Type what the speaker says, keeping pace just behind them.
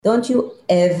Don't you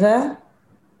ever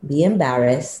be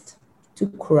embarrassed to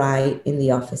cry in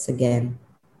the office again.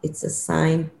 It's a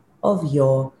sign of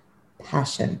your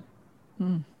passion.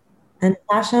 And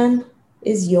passion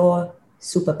is your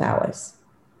superpowers.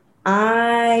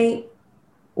 I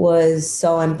was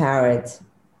so empowered.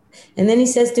 And then he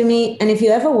says to me, and if you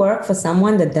ever work for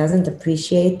someone that doesn't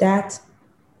appreciate that,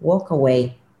 walk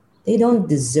away. They don't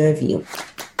deserve you.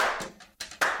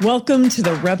 Welcome to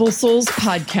the Rebel Souls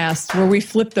podcast, where we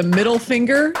flip the middle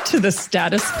finger to the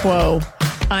status quo.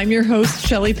 I'm your host,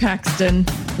 Shelly Paxton,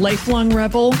 lifelong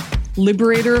rebel,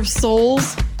 liberator of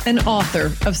souls, and author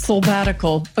of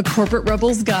Soulbatical, a corporate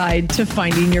rebel's guide to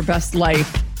finding your best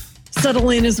life.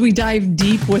 Settle in as we dive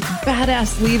deep with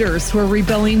badass leaders who are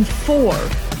rebelling for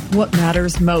what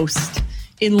matters most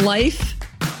in life,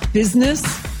 business,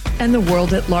 and the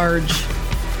world at large.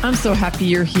 I'm so happy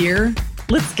you're here.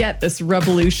 Let's get this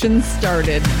revolution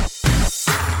started.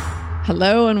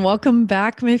 Hello and welcome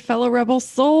back, my fellow Rebel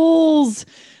Souls.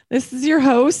 This is your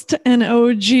host and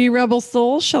OG Rebel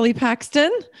Soul, Shelly Paxton.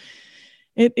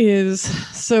 It is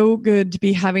so good to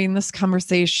be having this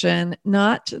conversation,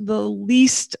 not the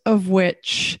least of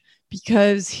which,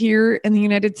 because here in the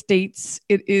United States,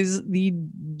 it is the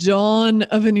dawn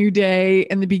of a new day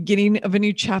and the beginning of a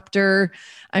new chapter.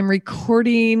 I'm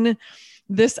recording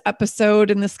this episode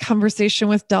and this conversation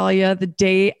with Dalia the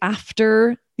day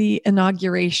after the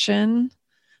inauguration,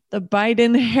 the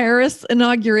Biden-Harris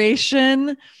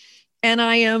inauguration. And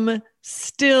I have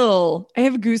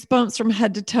goosebumps from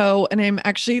head to toe, and I'm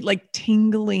actually like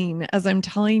tingling as I'm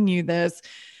telling you this,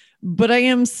 but I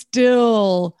am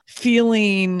still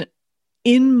feeling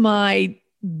in my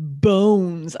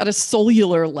bones at a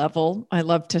cellular level, I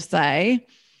love to say,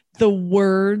 the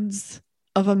words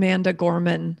of Amanda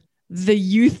Gorman, the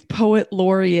youth poet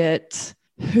laureate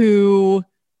who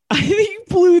I think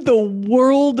blew the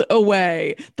world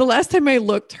away. The last time I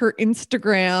looked, her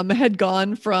Instagram had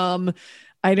gone from,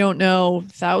 I don't know,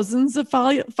 thousands of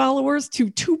followers to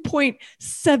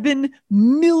 2.7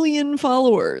 million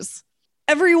followers.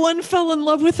 Everyone fell in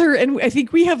love with her. And I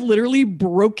think we have literally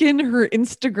broken her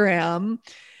Instagram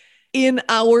in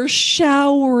our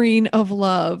showering of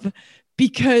love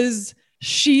because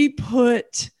she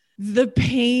put the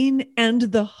pain and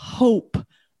the hope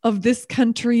of this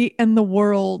country and the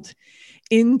world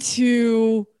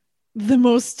into the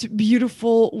most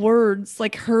beautiful words.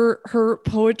 Like her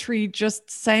poetry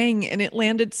just sang, and it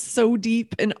landed so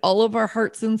deep in all of our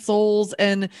hearts and souls,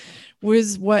 and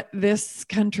was what this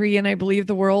country and I believe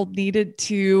the world needed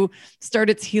to start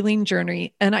its healing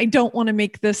journey. And I don't want to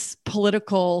make this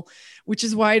political, which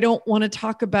is why I don't want to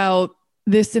talk about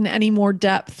this in any more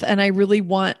depth. And I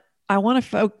want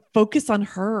to focus on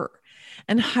her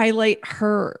and highlight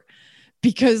her,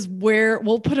 because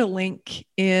we'll put a link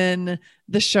in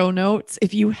the show notes.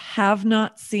 If you have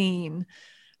not seen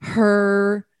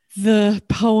the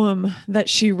poem that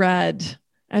she read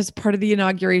as part of the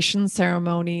inauguration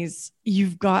ceremonies,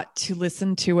 you've got to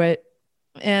listen to it.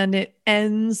 And it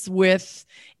ends with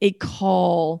a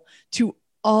call to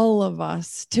all of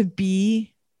us to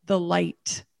be the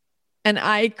light. And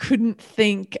I couldn't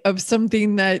think of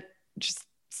something that just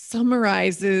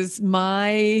summarizes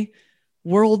my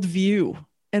worldview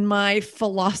and my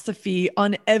philosophy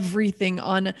on everything,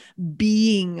 on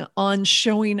being, on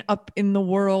showing up in the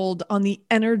world, on the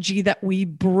energy that we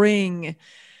bring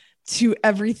to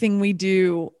everything we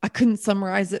do. I couldn't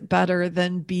summarize it better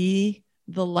than be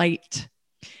the light.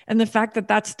 And the fact that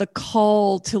that's the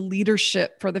call to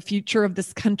leadership for the future of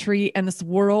this country and this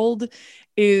world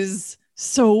is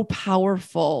so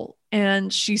powerful.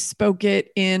 And she spoke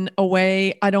it in a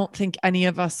way I don't think any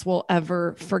of us will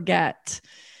ever forget.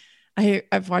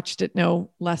 I've watched it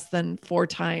no less than 4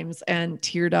 times and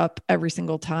teared up every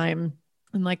single time.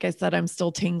 And like I said, I'm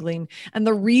still tingling. And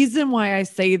the reason why I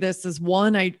say this is,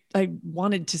 one, I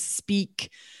wanted to speak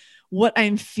what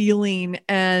I'm feeling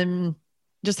and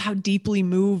just how deeply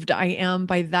moved I am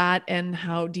by that, and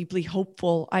how deeply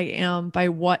hopeful I am by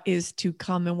what is to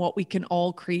come and what we can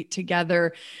all create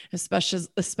together,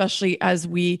 especially as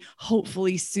we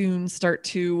hopefully soon start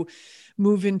to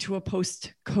move into a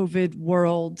post-COVID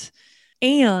world.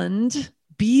 And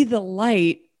be the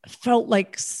light felt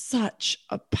like such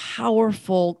a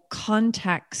powerful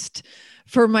context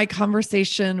for my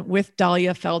conversation with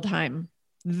Dalia Feldheim.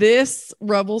 This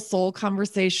Rebel Soul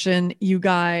conversation, you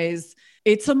guys,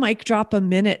 it's a mic drop a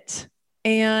minute.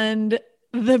 And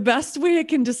the best way I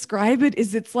can describe it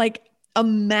is it's like a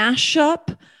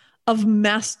mashup of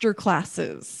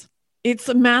masterclasses. It's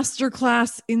a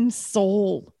masterclass in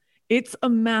soul. It's a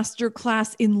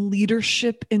masterclass in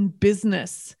leadership in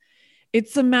business.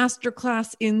 It's a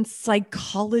masterclass in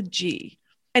psychology.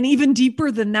 And even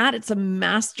deeper than that, it's a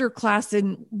masterclass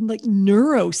in like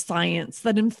neuroscience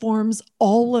that informs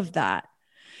all of that.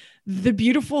 The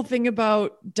beautiful thing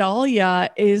about Dalia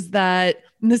is that,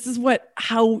 and this is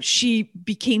how she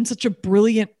became such a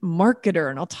brilliant marketer.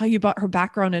 And I'll tell you about her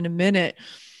background in a minute.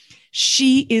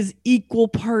 She is equal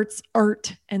parts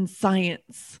art and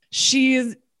science. She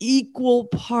is equal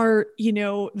part,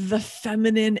 the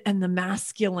feminine and the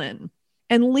masculine.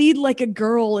 And Lead Like a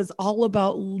Girl is all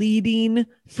about leading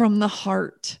from the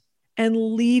heart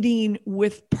and leading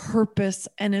with purpose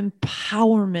and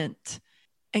empowerment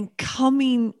and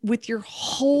coming with your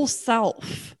whole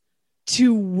self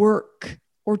to work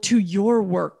or to your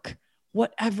work,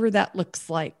 whatever that looks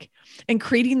like, and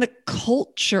creating the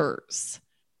cultures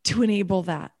to enable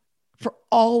that for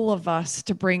all of us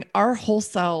to bring our whole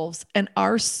selves and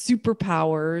our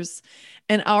superpowers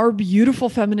and our beautiful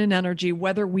feminine energy,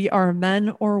 whether we are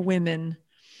men or women,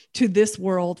 to this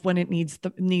world when it needs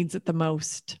it the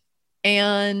most.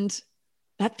 And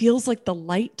that feels like the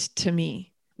light to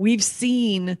me. We've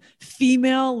seen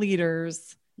female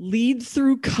leaders lead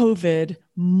through COVID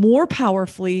more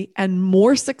powerfully and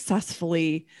more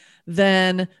successfully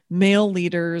than male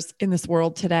leaders in this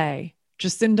world today.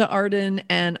 Jacinda Ardern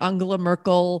and Angela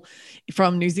Merkel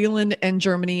from New Zealand and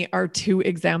Germany are two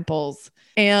examples.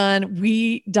 And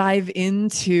we dive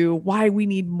into why we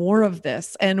need more of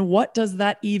this and what does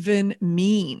that even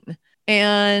mean.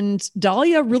 And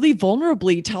Dalia really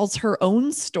vulnerably tells her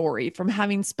own story from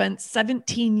having spent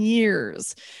 17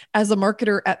 years as a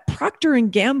marketer at Procter &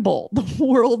 Gamble, the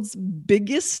world's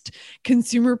biggest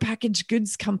consumer packaged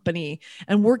goods company,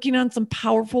 and working on some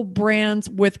powerful brands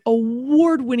with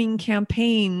award-winning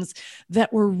campaigns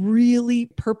that were really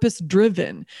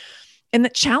purpose-driven and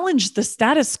that challenged the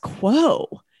status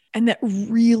quo and that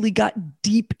really got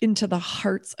deep into the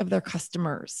hearts of their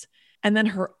customers. And then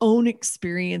her own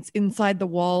experience inside the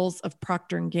walls of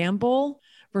Procter & Gamble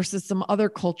versus some other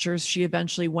cultures she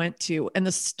eventually went to, and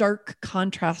the stark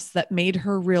contrasts that made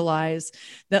her realize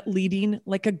that leading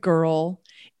like a girl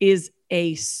is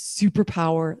a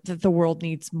superpower that the world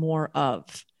needs more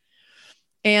of.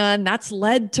 And that's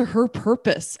led to her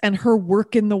purpose and her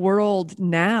work in the world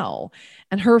now,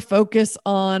 and her focus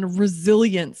on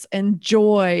resilience and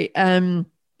joy and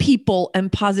people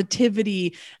and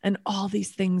positivity and all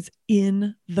these things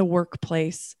in the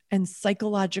workplace, and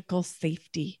psychological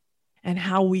safety and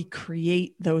how we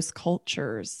create those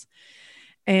cultures.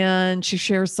 And she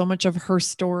shares so much of her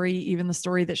story, even the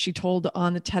story that she told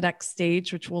on the TEDx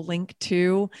stage, which we'll link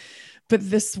to. But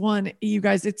this one, you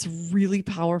guys, it's really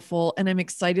powerful. And I'm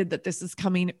excited that this is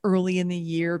coming early in the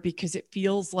year because it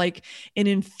feels like an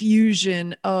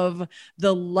infusion of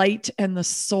the light and the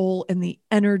soul and the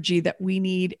energy that we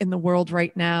need in the world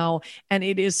right now. And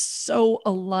it is so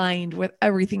aligned with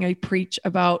everything I preach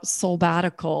about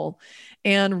Soulbatical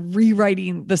and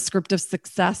rewriting the script of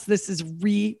success. This is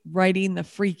rewriting the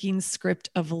freaking script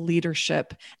of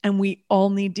leadership. And we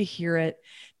all need to hear it,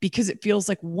 because it feels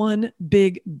like one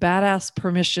big badass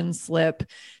permission slip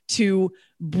to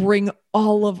bring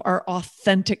all of our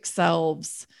authentic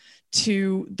selves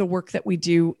to the work that we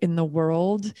do in the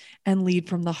world and lead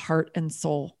from the heart and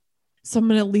soul. So I'm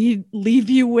going to leave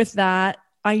you with that.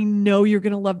 I know you're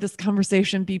going to love this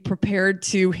conversation. Be prepared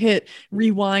to hit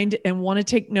rewind and want to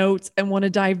take notes and want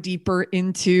to dive deeper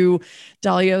into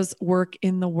Dalia's work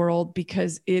in the world,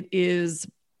 because it is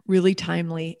really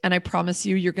timely. And I promise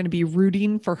you're going to be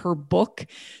rooting for her book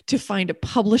to find a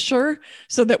publisher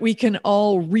so that we can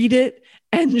all read it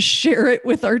and share it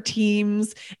with our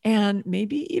teams, and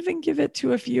maybe even give it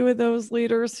to a few of those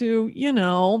leaders who,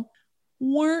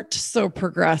 weren't so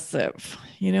progressive.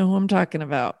 You know who I'm talking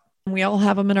about. We all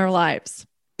have them in our lives,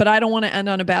 but I don't want to end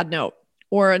on a bad note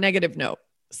or a negative note.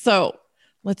 So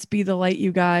let's be the light,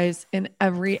 you guys, in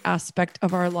every aspect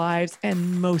of our lives,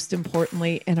 and most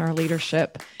importantly, in our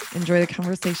leadership. Enjoy the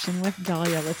conversation with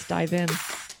Dalia. Let's dive in.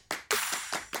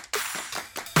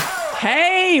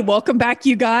 Hey, welcome back,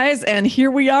 you guys. And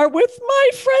here we are with my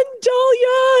friend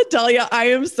Dalia. Dalia, I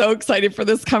am so excited for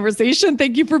this conversation.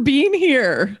 Thank you for being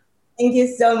here. Thank you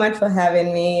so much for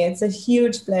having me. It's a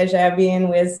huge pleasure being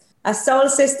with a soul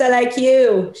sister like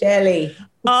you, Shelley.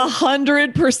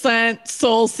 100%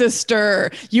 soul sister.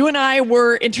 You and I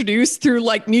were introduced through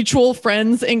like mutual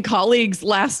friends and colleagues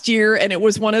last year. And it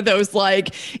was one of those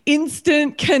like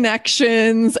instant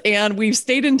connections. And we've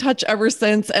stayed in touch ever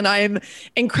since. And I'm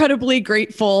incredibly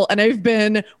grateful. And I've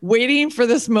been waiting for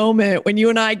this moment when you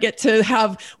and I get to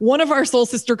have one of our soul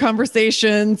sister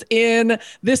conversations in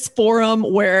this forum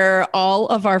where all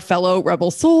of our fellow rebel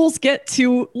souls get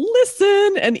to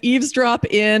listen and eavesdrop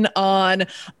in on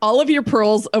all of your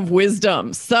pearls of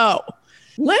wisdom. So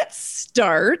let's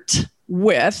start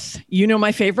with,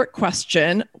 my favorite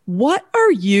question. What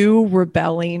are you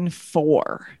rebelling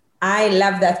for? I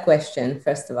love that question,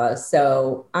 first of all.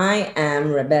 So I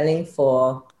am rebelling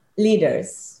for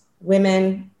leaders,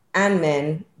 women and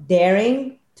men,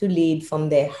 daring to lead from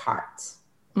their heart.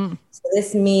 So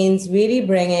this means really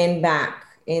bringing back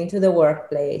into the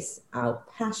workplace our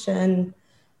passion,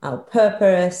 our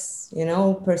purpose,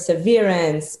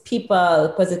 perseverance,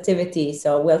 people, positivity.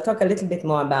 So we'll talk a little bit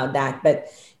more about that. But,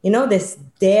 this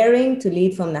daring to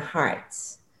lead from the heart.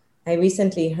 I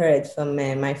recently heard from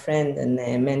my friend and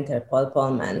mentor, Paul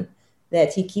Polman,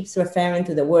 that he keeps referring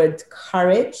to the word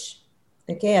courage,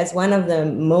 as one of the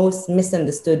most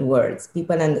misunderstood words.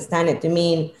 People understand it to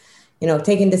mean,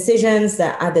 taking decisions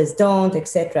that others don't,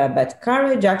 etc. But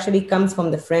courage actually comes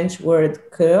from the French word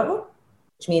cœur,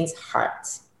 which means heart.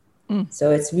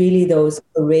 So it's really those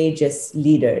courageous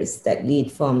leaders that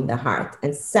lead from the heart.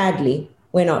 And sadly,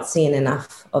 we're not seeing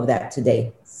enough of that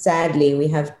today. Sadly, we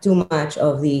have too much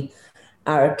of the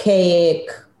archaic,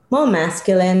 more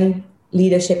masculine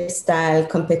leadership style,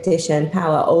 competition,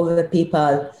 power over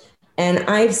people. And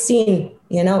I've seen,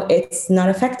 it's not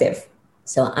effective.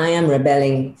 So I am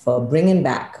rebelling for bringing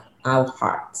back our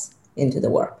hearts into the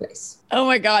workplace. Oh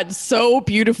my God, so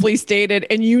beautifully stated.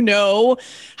 And you know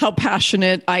how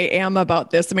passionate I am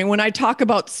about this. I mean, when I talk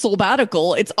about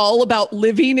Soulbatical, it's all about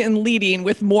living and leading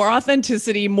with more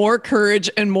authenticity, more courage,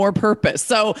 and more purpose.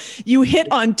 So you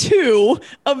hit on two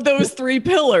of those three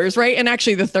pillars, right? And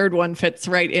actually the third one fits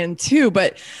right in too,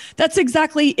 but that's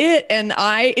exactly it. And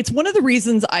it's one of the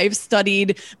reasons I've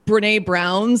studied Brene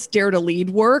Brown's Dare to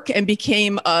Lead work and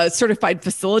became a certified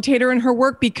facilitator in her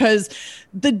work, because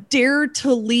the dare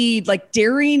to lead, like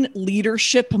daring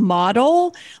leadership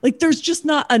model, like there's just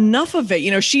not enough of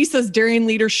it. She says daring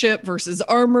leadership versus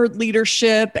armored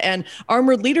leadership, and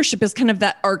armored leadership is kind of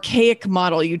that archaic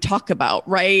model you talk about,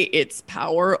 right? It's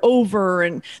power over,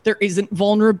 and there isn't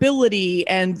vulnerability,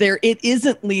 and it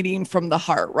isn't leading from the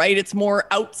heart, right? It's more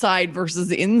outside versus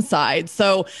inside.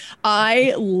 So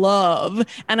I love,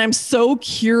 and I'm so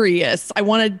curious, I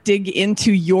want to dig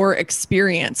into your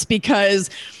experience, because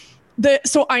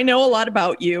so I know a lot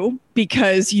about you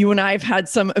because you and I have had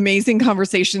some amazing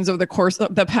conversations over the course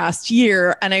of the past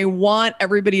year, and I want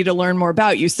everybody to learn more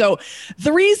about you. So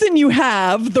the reason you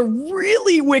have the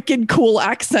really wicked cool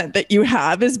accent that you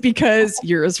have is because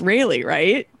you're Israeli,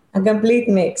 right? A complete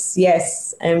mix,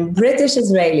 yes. I'm British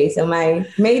Israeli. So my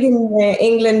made in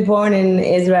England, born in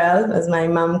Israel, as my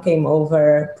mom came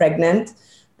over pregnant.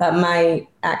 But my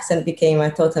accent became a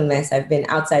total mess. I've been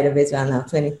outside of Israel now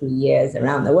 22 years,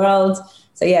 around the world.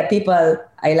 So yeah,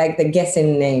 I like the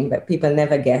guessing name, but people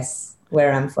never guess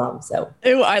where I'm from. So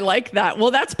I like that.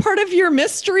 Well, that's part of your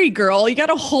mystery, girl. You got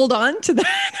to hold on to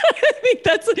that. I think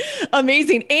that's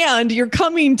amazing. And you're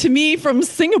coming to me from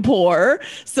Singapore.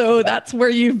 So that's where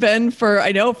you've been for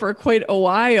quite a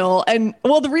while. And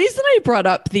well, the reason I brought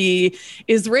up the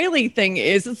Israeli thing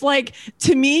is it's like,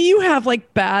 to me, you have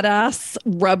like badass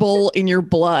rebel in your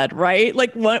blood, right?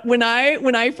 Like when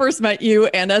I first met you,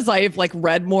 and as I've like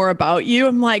read more about you,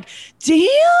 I'm like,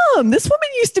 damn, this woman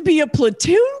used to be a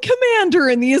platoon commander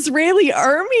in the Israeli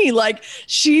army. Like,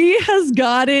 she has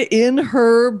got it in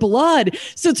her blood.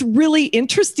 So it's really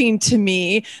interesting to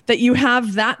me that you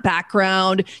have that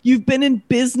background. You've been in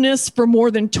business for more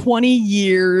than 20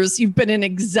 years. You've been an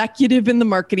executive in the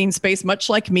marketing space, much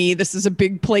like me. This is a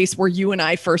big place where you and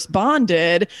I first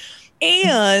bonded.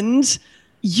 And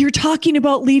you're talking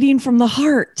about leading from the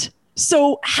heart.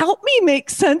 So help me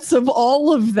make sense of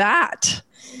all of that.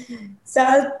 So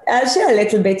I'll share a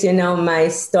little bit, my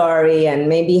story and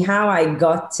maybe how I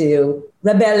got to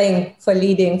rebelling for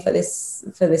leading for this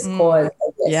cause. I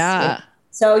guess. Yeah.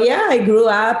 So yeah, I grew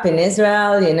up in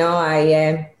Israel.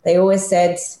 They always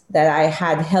said that I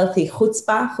had healthy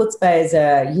chutzpah. Chutzpah is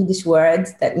a Yiddish word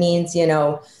that means,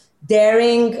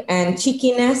 daring and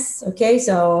cheekiness. Okay,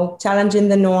 so challenging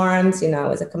the norms. I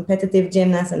was a competitive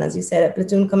gymnast, and as you said, a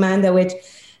platoon commander, which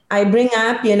I bring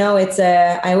up,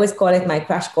 I always call it my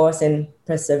crash course in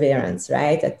perseverance,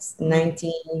 right? At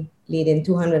 19, leading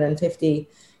 250,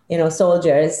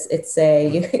 soldiers. It's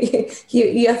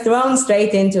you're thrown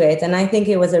straight into it. And I think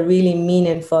it was a really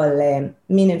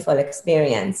meaningful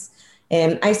experience.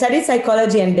 I studied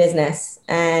psychology and business,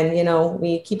 and,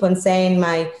 we keep on saying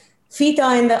my feet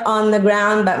are on the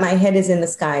ground, but my head is in the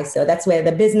sky. So that's where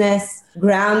the business,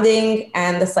 grounding,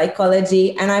 and the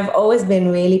psychology. And I've always been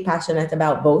really passionate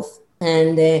about both.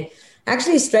 And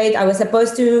Actually, straight. I was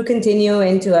supposed to continue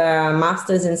into a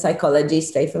master's in psychology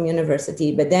straight from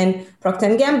university, but then Procter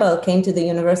and Gamble came to the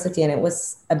university, and it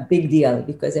was a big deal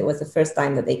because it was the first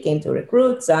time that they came to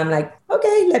recruit. So I'm like,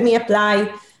 okay, let me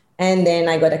apply. And then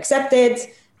I got accepted,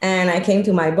 and I came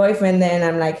to my boyfriend then.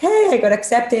 I'm like, hey, I got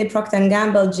accepted, Procter and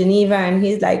Gamble, Geneva. And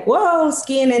he's like, whoa,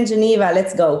 skiing in Geneva,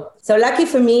 let's go. So lucky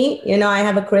for me, I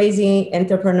have a crazy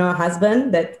entrepreneur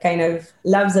husband that kind of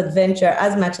loves adventure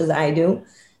as much as I do.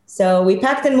 So we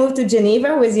packed and moved to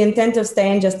Geneva with the intent of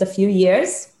staying just a few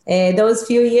years. Those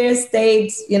few years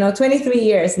stayed, 23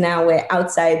 years now we're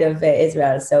outside of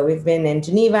Israel. So we've been in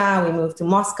Geneva, we moved to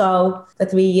Moscow for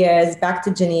 3 years, back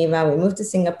to Geneva, we moved to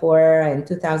Singapore in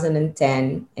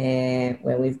 2010,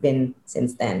 where we've been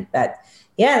since then. But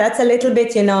yeah, that's a little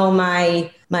bit,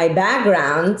 my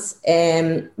background.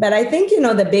 But I think,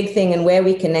 the big thing and where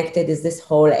we connected is this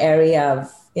whole area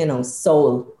of,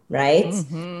 soul, right?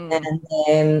 Mm-hmm.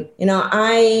 And,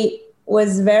 I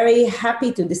was very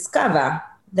happy to discover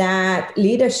that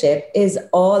leadership is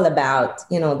all about,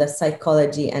 the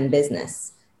psychology and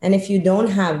business. And if you don't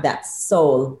have that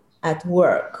soul at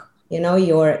work,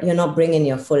 you're not bringing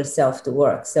your full self to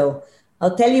work. So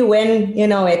I'll tell you when,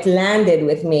 it landed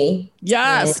with me.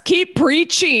 Yes, keep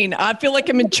preaching. I feel like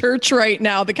I'm in church right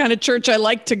now, the kind of church I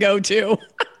like to go to.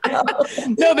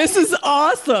 No, this is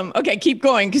awesome. Okay, keep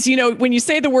going. Because, when you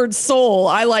say the word soul,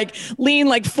 I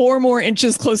lean 4 more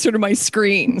inches closer to my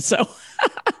screen. So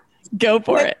go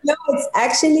for it. No, it's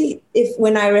actually,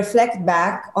 when I reflect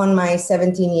back on my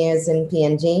 17 years in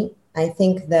P&G, I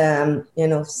think the,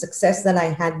 success that I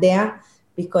had there,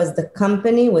 because the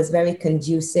company was very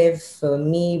conducive for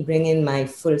me bringing my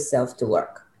full self to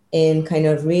work and kind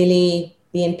of really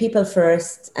being people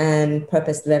first and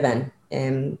purpose driven.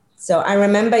 So I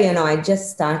remember, I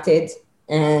just started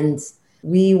and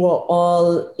we were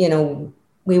all,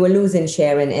 we were losing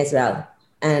share in Israel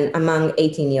and among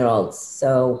 18-year-olds.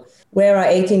 So where are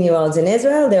 18-year-olds in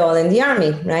Israel? They're all in the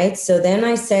army, right? So then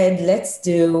I said, let's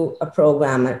do a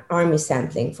program, an army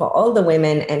sampling for all the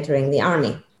women entering the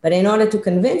army. But in order to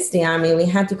convince the army, we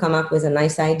had to come up with a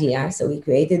nice idea. So we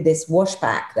created this wash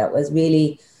pack that was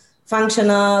really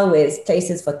functional with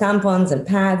places for tampons and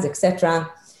pads,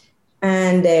 etc.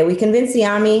 And we convinced the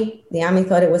army. The army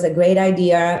thought it was a great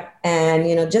idea.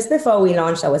 And, just before we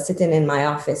launched, I was sitting in my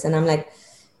office and I'm like,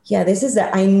 yeah,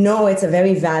 I know it's a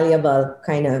very valuable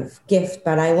kind of gift,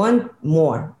 but I want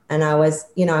more. And I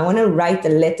want to write a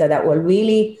letter that will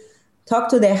really talk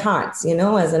to their hearts,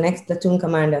 as an ex-platoon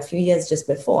commander a few years just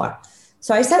before.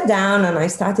 So I sat down and I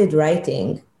started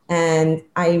writing, and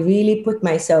I really put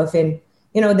myself in,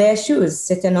 their shoes,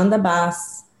 sitting on the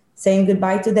bus, saying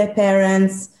goodbye to their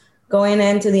parents, going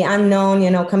into the unknown,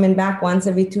 coming back once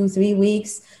every 2-3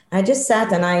 weeks. I just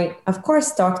sat and I, of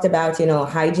course, talked about,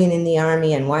 hygiene in the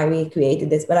army and why we created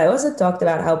this. But I also talked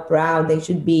about how proud they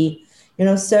should be,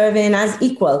 serving as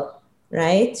equal,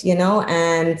 right?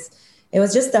 And it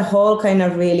was just the whole kind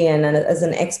of really, and as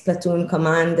an ex-platoon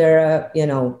commander,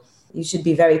 you should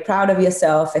be very proud of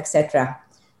yourself, etc.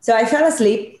 So I fell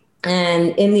asleep.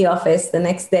 And in the office, the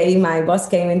next day, my boss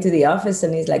came into the office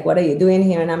and he's like, what are you doing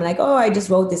here? And I'm like, oh, I just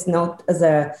wrote this note as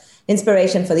a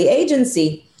inspiration for the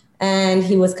agency. And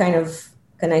he was kind of,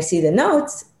 can I see the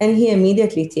notes? And he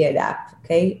immediately teared up.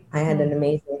 Okay. I had an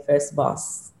amazing first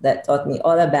boss that taught me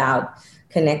all about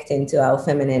connecting to our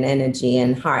feminine energy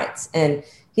and hearts. And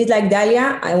he's like,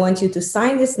 Dalia, I want you to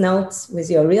sign this note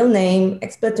with your real name,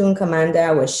 ex-platoon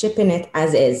commander. We're shipping it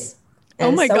as is.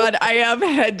 And God, I have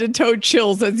head to toe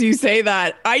chills as you say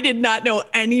that. I did not know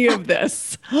any of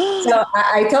this. So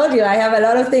I told you, I have a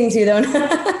lot of things you don't,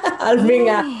 I'll bring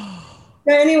up.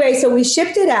 So anyway, so we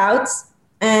shipped it out.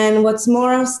 And what's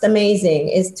most amazing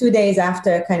is 2 days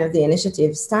after kind of the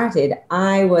initiative started,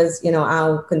 I was,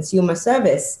 our consumer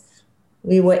service,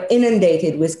 we were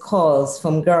inundated with calls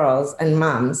from girls and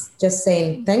moms just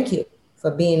saying, thank you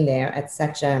for being there at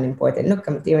such an important, look,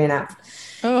 I'm tearing up.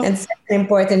 Oh. And such an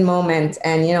important moment.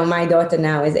 And, my daughter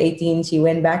now is 18. She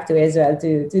went back to Israel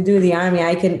to do the army.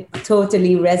 I can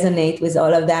totally resonate with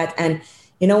all of that. And,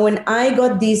 when I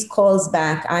got these calls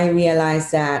back, I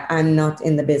realized that I'm not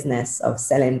in the business of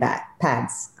selling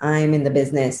pads. I'm in the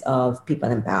business of people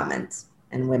empowerment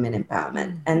and women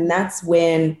empowerment. And that's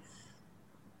when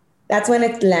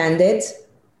it landed,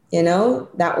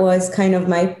 that was kind of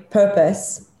my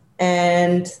purpose.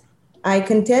 And I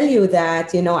can tell you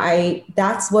that,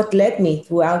 that's what led me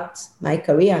throughout my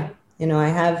career. I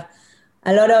have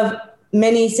a lot of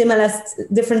many similar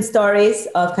different stories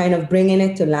of kind of bringing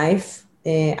it to life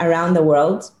around the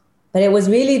world. But it was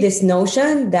really this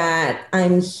notion that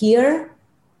I'm here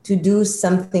to do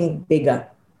something bigger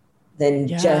than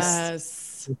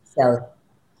just Self.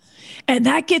 And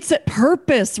that gets at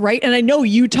purpose, right? And I know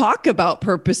you talk about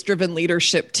purpose-driven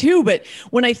leadership too, but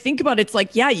when I think about it, it's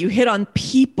like, yeah, you hit on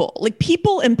people. Like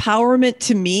people empowerment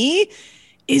to me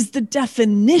is the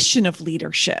definition of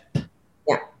leadership.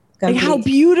 Yeah. Like how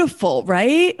beautiful,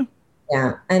 right?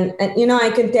 Yeah. And you know, I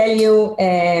can tell you,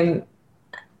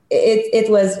 it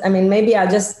was, I mean, maybe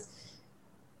I'll just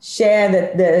share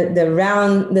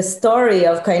the story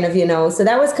of kind of, you know, so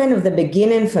that was kind of the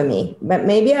beginning for me. But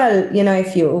maybe I'll, you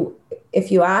know,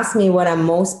 if you ask me what I'm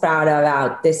most proud of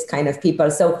about this kind of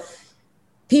people. So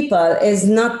people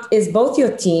is both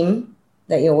your team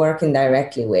that you're working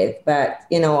directly with, but,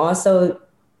 you know, also,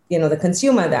 you know, the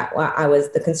consumers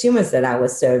that I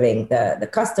was serving, the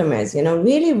customers, you know,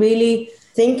 really, really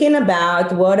thinking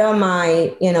about what are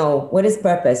my, you know, what is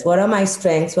purpose? What are my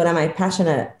strengths? What am I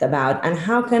passionate about? And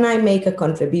how can I make a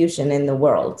contribution in the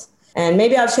world? And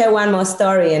maybe I'll share one more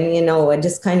story. And, you know,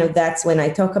 just kind of that's when I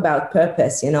talk about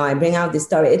purpose, you know, I bring out this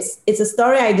story. It's a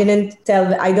story I don't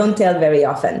tell very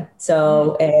often.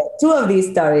 So two of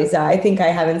these stories, I think I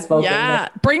haven't spoken. Yeah,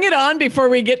 bring it on before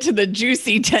we get to the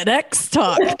juicy TEDx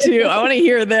talk too. I want to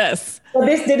hear this. Well,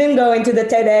 this didn't go into the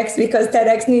TEDx because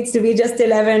TEDx needs to be just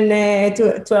 11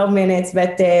 to 12 minutes.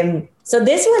 But so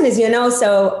this one is, you know,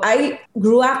 so I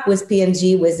grew up with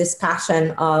P&G with this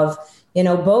passion of, you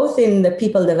know, both in the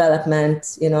people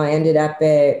development, you know, I ended up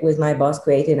with my boss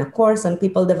creating a course on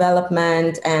people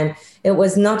development. And it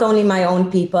was not only my own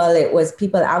people, it was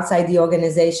people outside the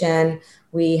organization.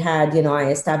 We had, you know, I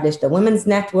established a women's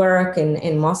network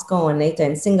in Moscow and later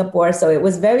in Singapore. So it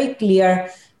was very clear,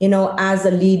 you know, as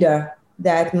a leader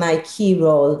that my key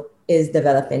role is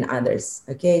developing others.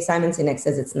 Okay. Simon Sinek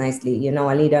says it's nicely, you know,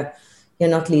 a leader, you're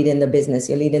not leading the business,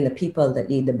 you're leading the people that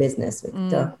lead the business. We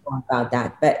can talk more about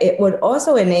that. But it would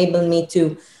also enable me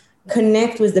to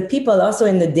connect with the people also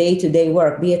in the day-to-day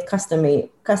work, be it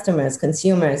customers,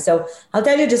 consumers. So I'll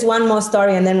tell you just one more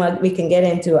story and then we can get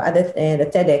into other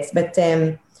the TEDx. But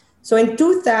so in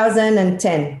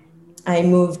 2010, I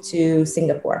moved to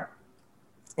Singapore.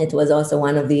 It was also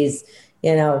one of these,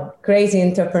 you know, crazy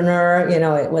entrepreneur, you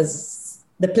know, it was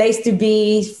the place to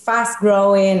be, fast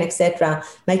growing, etc.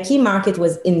 My key market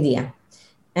was India.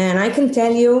 And I can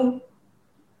tell you,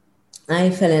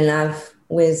 I fell in love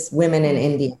with women in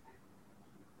India.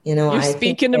 You know, you're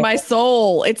speaking to my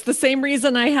soul. It's the same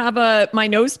reason I have my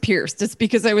nose pierced. It's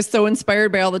because I was so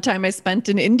inspired by all the time I spent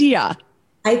in India.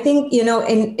 I think, you know,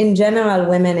 in general,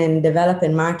 women in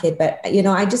developing market, but, you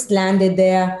know, I just landed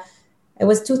there. It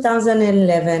was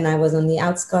 2011. I was on the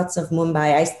outskirts of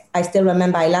Mumbai. I still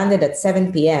remember I landed at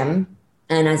 7 p.m.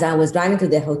 And as I was driving to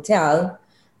the hotel,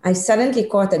 I suddenly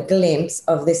caught a glimpse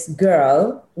of this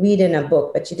girl reading a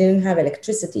book, but she didn't have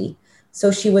electricity.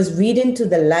 So she was reading to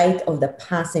the light of the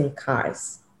passing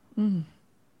cars.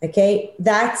 Okay,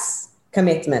 that's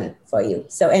commitment for you.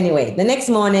 So anyway, the next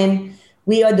morning,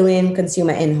 we are doing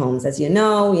consumer in-homes, as you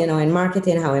know, in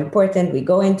marketing, how important we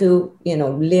go into,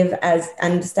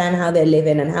 understand how they're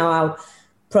living and how our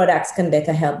products can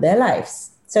better help their lives.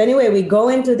 So anyway, we go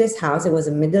into this house. It was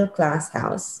a middle-class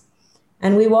house.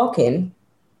 And we walk in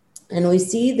and we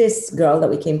see this girl that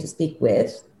we came to speak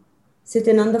with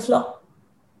sitting on the floor.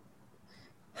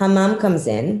 Her mom comes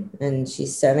in and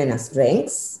she's serving us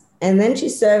drinks. And then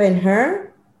she's serving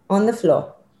her on the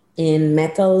floor in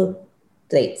metal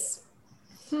plates.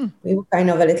 We were kind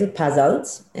of a little puzzled.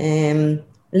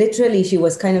 Literally, she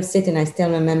was kind of sitting, I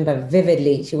still remember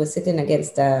vividly, she was sitting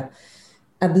against a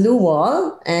blue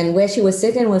wall. And where she was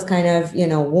sitting was kind of,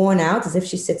 worn out, as if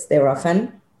she sits there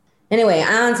often. Anyway,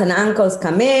 aunts and uncles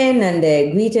come in and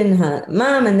they're greeting her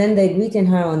mom, and then they're greeting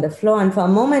her on the floor. And for a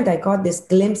moment, I caught this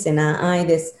glimpse in her eye,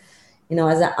 this,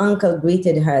 as her uncle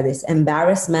greeted her, this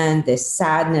embarrassment, this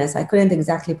sadness. I couldn't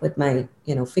exactly put my,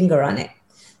 finger on it.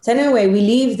 So anyway, we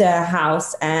leave the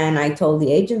house and I told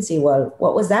the agency, well,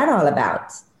 what was that all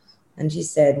about? And she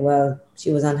said, well,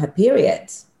 she was on her period.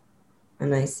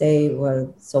 And I say,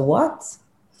 well, so what?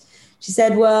 She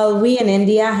said, well, we in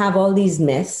India have all these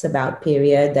myths about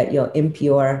period, that you're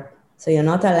impure. So you're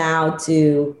not allowed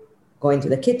to go into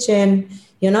the kitchen.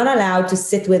 You're not allowed to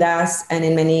sit with us. And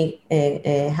in many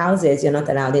houses, you're not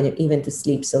allowed even to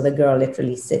sleep. So the girl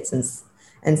literally sits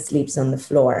and sleeps on the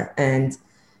floor. And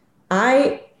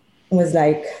I was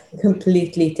like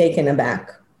completely taken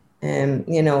aback.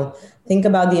 Think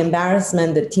about the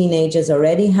embarrassment that teenagers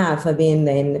already have for being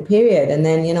in the period. And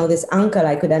then, this uncle,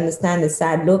 I could understand the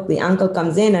sad look. The uncle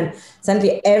comes in and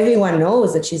suddenly everyone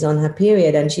knows that she's on her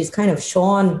period and she's kind of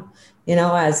shown,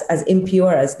 as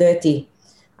impure, as dirty.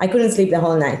 I couldn't sleep the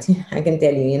whole night. I can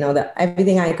tell you, that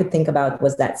everything I could think about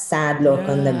was that sad look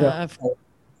on the girl.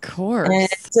 course. And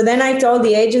so then I told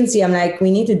the agency, I'm like,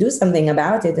 we need to do something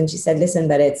about it. And she said, listen,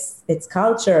 but it's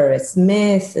culture, it's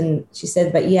myth. And she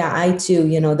said, but yeah, I too,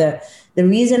 the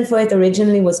reason for it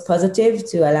originally was positive,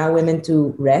 to allow women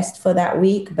to rest for that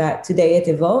week. But today it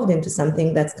evolved into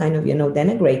something that's kind of,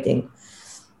 denigrating.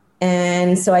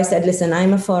 And so I said, listen,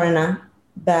 I'm a foreigner,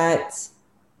 but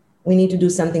we need to do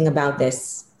something about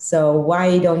this. So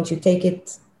why don't you take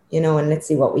it, and let's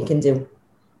see what we can do.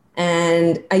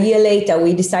 And a year later,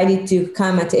 we decided to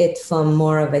come at it from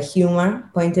more of a humor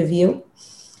point of view.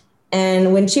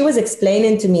 And when she was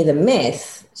explaining to me the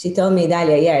myth, she told me,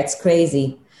 Dalia, yeah, it's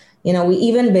crazy. We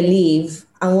even believe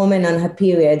a woman on her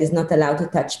period is not allowed to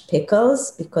touch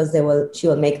pickles because she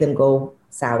will make them go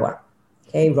sour,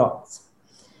 rot.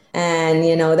 And,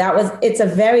 it's a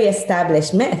very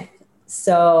established myth.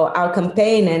 So our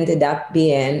campaign ended up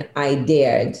being, I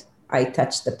dared, I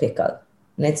touched the pickle.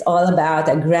 And it's all about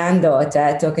a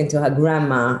granddaughter talking to her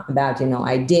grandma about,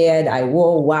 I dared, I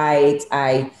wore white,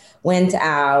 I went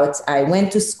out, I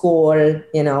went to school,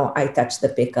 I touched the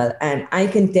pickle. And I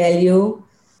can tell you,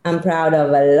 I'm proud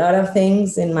of a lot of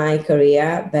things in my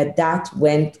career, but that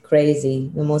went crazy.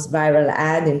 The most viral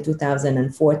ad in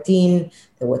 2014,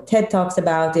 there were TED Talks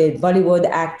about it, Bollywood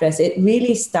actress. It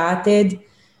really started,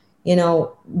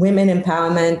 women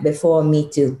empowerment before Me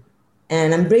Too.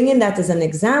 And I'm bringing that as an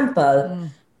example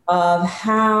of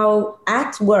how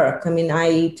at work,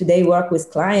 I today work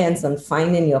with clients on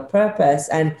finding your purpose.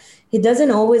 And it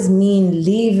doesn't always mean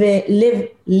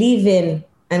leaving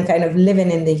and kind of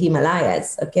living in the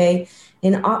Himalayas, okay?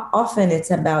 And often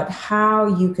it's about how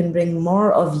you can bring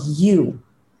more of you,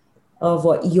 of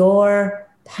what you're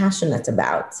passionate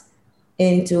about,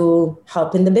 into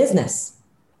helping the business.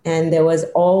 And there was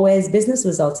always business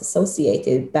results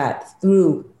associated, but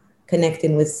through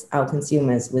connecting with our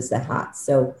consumers with the heart.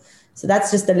 So that's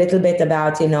just a little bit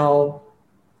about,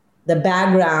 the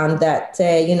background that,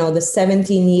 the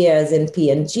 17 years in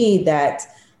P&G that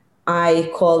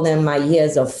I call them my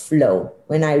years of flow,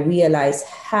 when I realized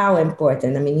how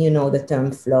important, the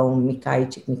term flow, Mikai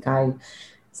Csikszentmihalyi.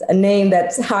 It's a name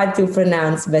that's hard to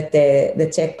pronounce, but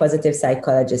the Czech positive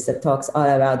psychologist that talks all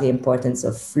about the importance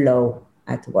of flow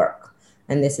at work.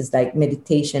 And this is like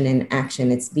meditation in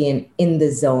action. It's being in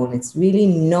the zone. It's really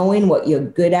knowing what you're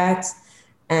good at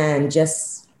and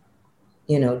just,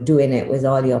 doing it with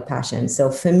all your passion.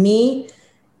 So for me,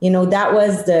 that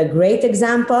was the great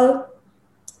example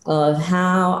of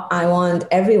how I want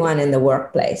everyone in the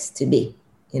workplace to be,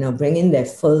 bringing their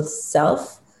full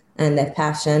self and their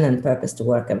passion and purpose to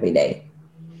work every day.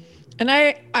 And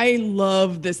I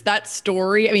love that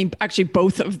story. Actually,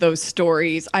 both of those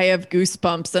stories, I have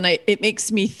goosebumps, and it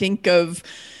makes me think of,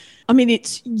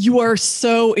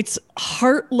 it's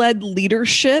heart-led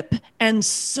leadership and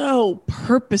so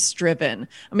purpose-driven.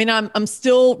 I'm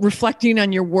still reflecting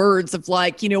on your words of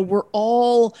we're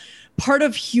all part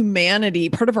of humanity,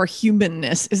 part of our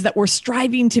humanness is that we're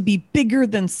striving to be bigger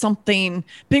than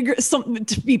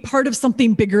to be part of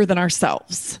something bigger than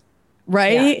ourselves.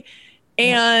 Right. Yeah.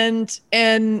 And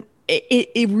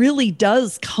it really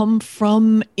does come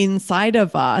from inside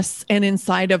of us and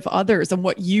inside of others. And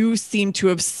what you seem to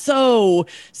have so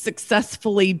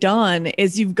successfully done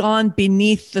is you've gone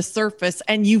beneath the surface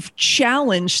and you've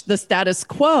challenged the status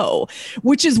quo,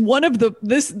 which is one of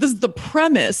this is the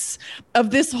premise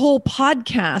of this whole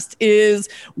podcast is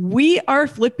we are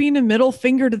flipping a middle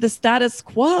finger to the status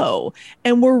quo.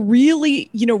 And we're really,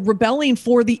 rebelling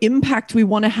for the impact we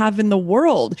want to have in the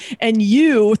world. And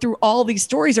you, through all these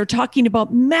stories, are talking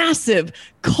about massive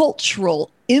cultural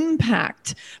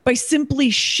impact by simply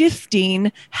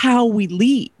shifting how we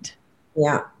lead.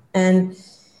 Yeah. And,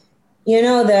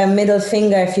 the middle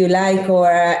finger, if you like, or,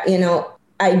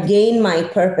 I gained my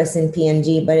purpose in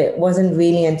P&G, but it wasn't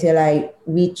really until I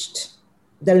reached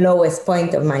the lowest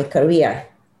point of my career,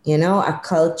 a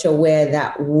culture where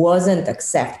that wasn't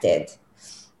accepted,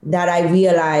 that I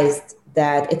realized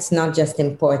that it's not just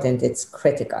important, it's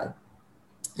critical.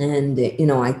 And,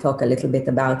 I talk a little bit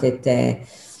about it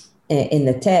in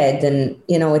the TED. And,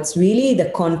 it's really the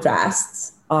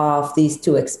contrasts of these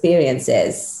two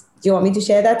experiences. Do you want me to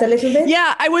share that a little bit?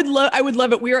 Yeah, I would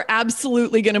love it. We are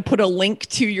absolutely going to put a link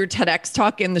to your TEDx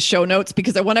talk in the show notes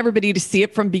because I want everybody to see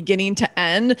it from beginning to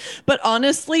end. But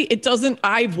honestly,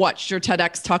 I've watched your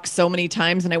TEDx talk so many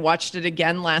times and I watched it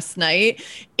again last night.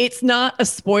 It's not a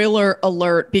spoiler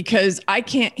alert because I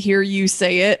can't hear you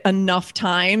say it enough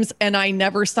times and I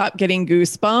never stop getting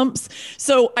goosebumps.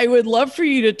 So I would love for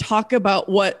you to talk about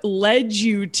what led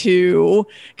you to,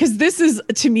 because this is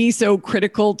to me so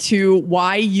critical to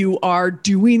why you you are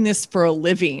doing this for a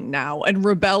living now and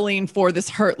rebelling for this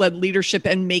heart-led leadership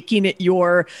and making it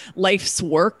your life's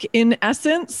work in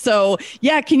essence. So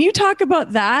yeah, can you talk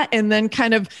about that and then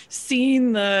kind of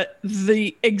seeing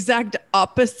the exact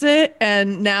opposite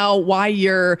and now why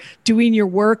you're doing your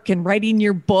work and writing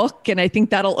your book? And I think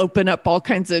that'll open up all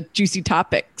kinds of juicy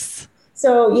topics.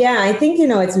 So, yeah, I think,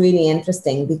 it's really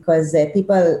interesting because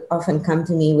people often come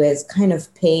to me with kind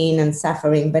of pain and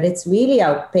suffering, but it's really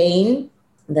our pain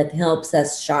that helps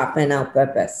us sharpen our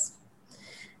purpose.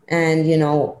 And,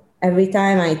 every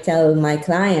time I tell my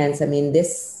clients,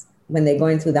 this, when they're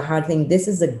going through the hard thing, this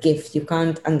is a gift. You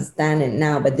can't understand it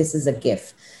now, but this is a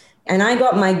gift. And I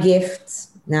got my gift,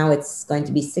 now it's going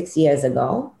to be 6 years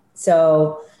ago.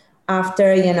 So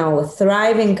after, a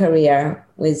thriving career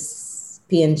with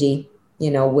P&G,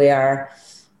 where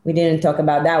we didn't talk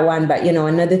about that one, but,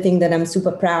 another thing that I'm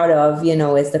super proud of,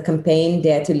 is the campaign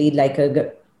Dare to Lead Like a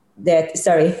Girl.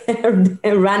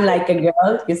 Run Like a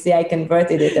Girl. You see, I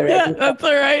converted it already. Yeah, that's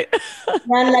all right.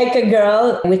 Run Like a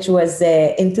Girl, which was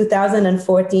in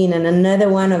 2014, and another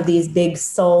one of these big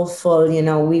soulful,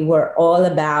 we were all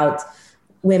about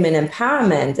women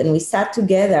empowerment, and we sat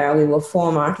together. We were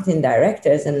 4 marketing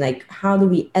directors, and how do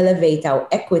we elevate our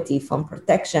equity from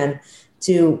protection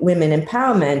to women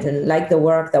empowerment, and the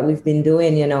work that we've been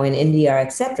doing, in India,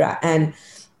 etc. And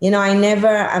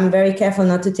I'm very careful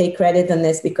not to take credit on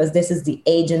this because this is the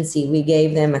agency. We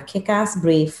gave them a kick-ass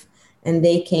brief and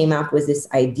they came up with this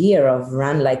idea of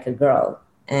Run Like a Girl.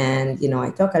 And, I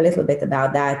talk a little bit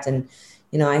about that. And,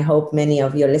 I hope many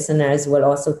of your listeners will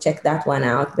also check that one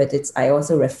out. But I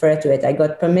also refer to it. I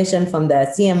got permission from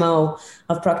the CMO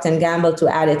of Procter & Gamble to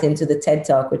add it into the TED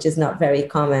Talk, which is not very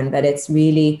common. But it's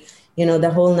really,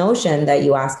 the whole notion that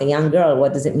you ask a young girl,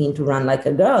 what does it mean to run like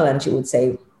a girl? And she would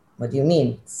say, what do you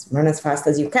mean? It's run as fast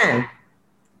as you can.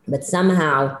 But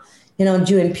somehow,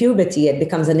 during puberty, it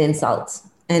becomes an insult.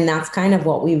 And that's kind of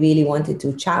what we really wanted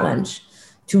to challenge,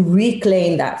 to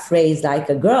reclaim that phrase like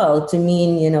a girl to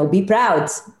mean, be proud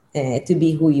to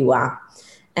be who you are.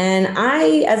 And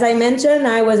as I mentioned,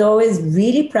 I was always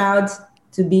really proud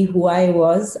to be who I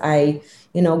was. I,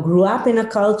 grew up in a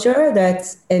culture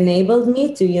that enabled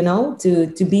me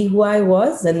to be who I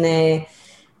was. And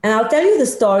I'll tell you the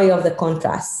story of the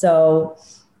contrast. So,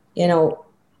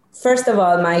 first of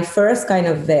all, my first kind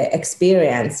of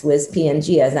experience with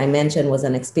P&G, as I mentioned, was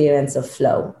an experience of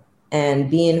flow. And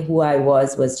being who I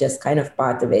was just kind of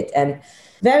part of it. And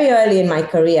very early in my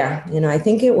career, I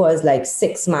think it was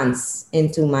 6 months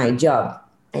into my job,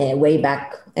 way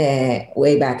back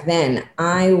then,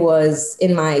 I was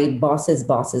in my boss's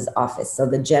office, so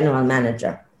the general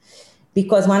manager,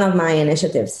 because one of my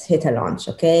initiatives hit a launch,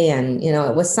 okay? And,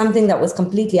 it was something that was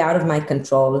completely out of my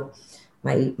control.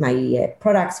 My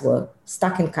products were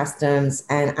stuck in customs,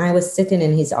 and I was sitting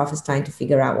in his office trying to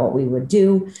figure out what we would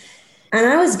do. And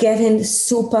I was getting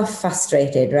super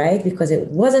frustrated, right? Because it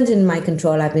wasn't in my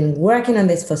control. I've been working on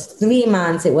this for 3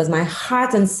 months. It was my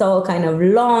heart and soul kind of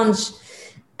launch,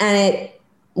 and it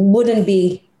wouldn't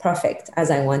be perfect as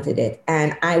I wanted it.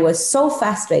 And I was so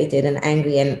frustrated and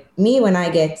angry. And me,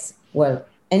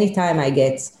 anytime I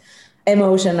get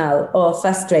emotional or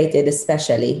frustrated,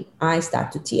 especially, I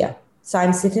start to tear. So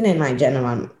I'm sitting in my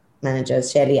general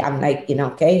manager's, Shelly. I'm like,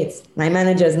 okay, it's my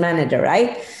manager's manager,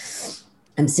 right?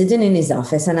 I'm sitting in his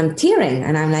office and I'm tearing.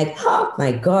 And I'm like, oh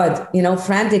my God,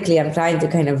 frantically, I'm trying to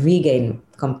kind of regain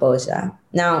composure.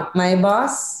 Now, my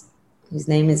boss, his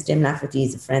name is Jim Lafferty,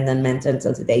 he's a friend and mentor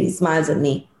until today. He smiles at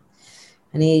me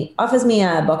and he offers me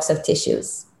a box of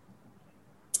tissues.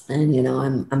 And,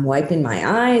 I'm wiping my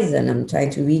eyes and I'm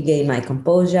trying to regain my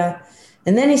composure.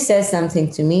 And then he says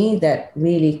something to me that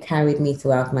really carried me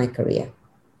throughout my career.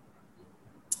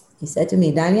 He said to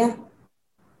me, Dalia,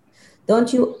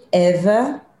 don't you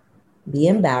ever be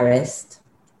embarrassed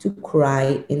to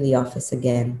cry in the office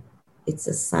again. It's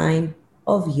a sign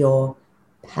of your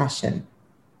passion.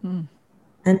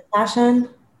 And passion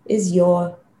is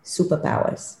your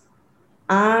superpowers.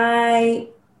 I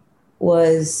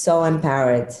was so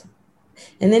empowered.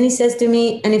 And then he says to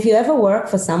me, and if you ever work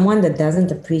for someone that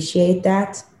doesn't appreciate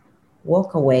that,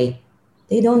 walk away.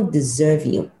 They don't deserve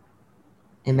you.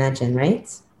 Imagine, right?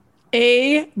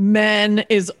 Amen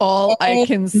is all I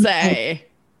can say.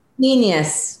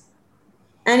 Genius.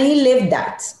 And he lived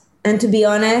that. And to be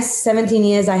honest, 17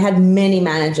 years, I had many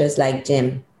managers like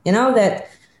Jim, that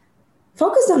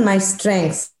focused on my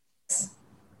strengths,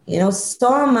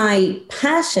 saw my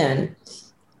passion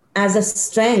as a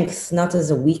strength, not as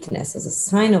a weakness, as a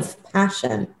sign of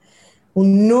passion, who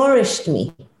nourished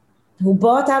me, who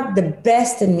brought out the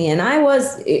best in me. And I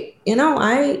was,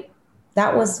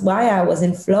 That was why I was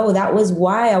in flow. That was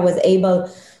why I was able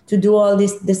to do all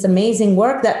this amazing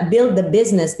work that built the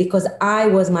business, because I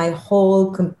was my whole,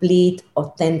 complete,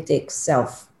 authentic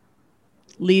self.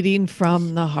 Leading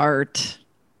from the heart.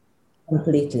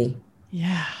 Completely.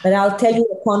 Yeah. But I'll tell you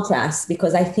the contrast,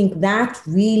 because I think that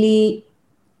really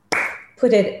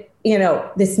put it,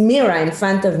 this mirror in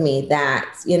front of me that,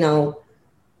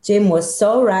 Jim was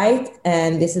so right,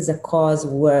 and this is a cause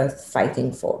worth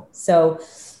fighting for. So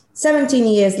 17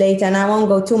 years later, and I won't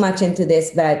go too much into this,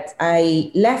 but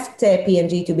I left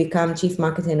P&G to become Chief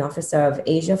Marketing Officer of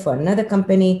Asia for another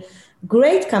company.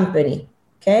 Great company,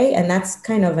 okay? And that's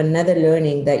kind of another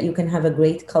learning, that you can have a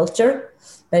great culture,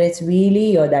 but it's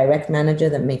really your direct manager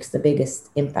that makes the biggest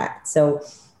impact. So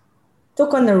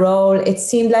took on the role. It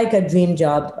seemed like a dream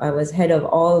job. I was head of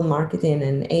all marketing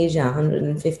in Asia,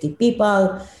 150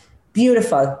 people.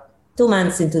 Beautiful. 2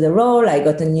 months into the role, I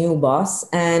got a new boss,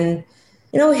 and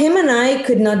him and I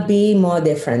could not be more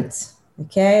different.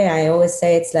 Okay. I always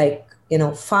say it's like,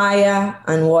 fire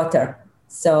and water.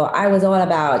 So I was all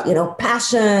about,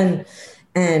 passion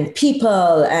and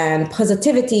people and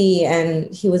positivity. And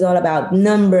he was all about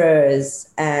numbers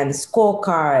and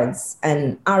scorecards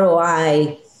and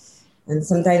ROI. And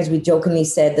sometimes we jokingly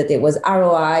said that it was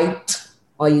ROI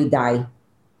or you die.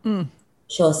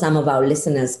 Sure, some of our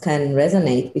listeners can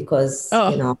resonate because,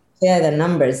 share the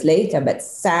numbers later. But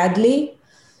sadly,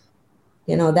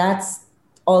 that's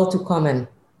all too common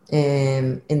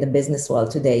in the business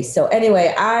world today. So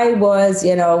anyway, I was,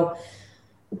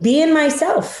 being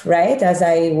myself, right? As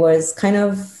I was kind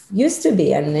of used to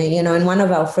be. And, in one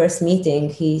of our first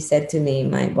meetings, he said to me,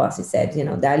 my boss, he said,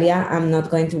 Dalia, I'm not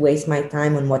going to waste my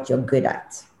time on what you're good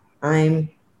at. I'm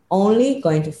only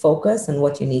going to focus on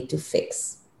what you need to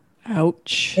fix.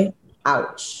 Ouch. Okay?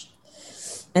 Ouch.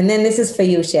 And then this is for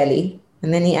you, Shelley.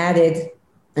 And then he added,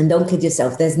 and don't kid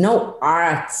yourself, there's no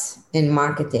art in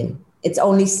marketing. It's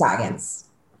only science.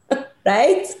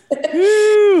 Right?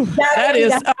 Ooh, that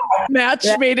is a match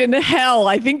made in hell.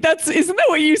 I think isn't that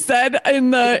what you said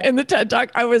in the TED Talk?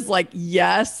 I was like,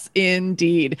 yes,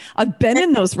 indeed. I've been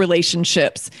in those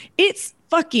relationships. It's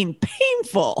fucking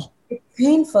painful. It's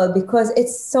painful because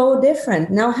it's so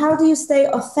different. Now, how do you stay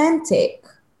authentic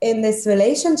in this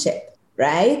relationship?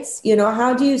 Right?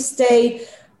 How do you stay?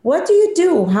 What do you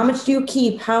do? How much do you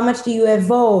keep? How much do you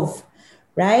evolve?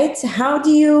 Right? How do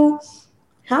you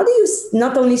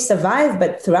not only survive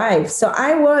but thrive? So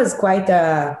I was quite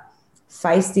a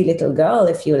feisty little girl,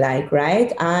 if you like,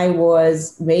 right? I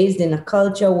was raised in a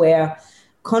culture where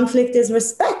conflict is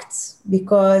respect,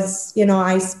 because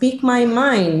I speak my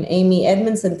mind. Amy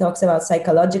Edmondson talks about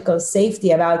psychological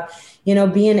safety, about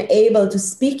being able to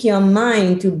speak your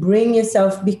mind, to bring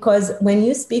yourself, because when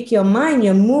you speak your mind,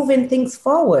 you're moving things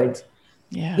forward.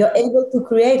 Yeah. You're able to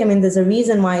create. There's a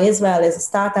reason why Israel is a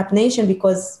startup nation,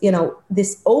 because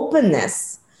this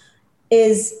openness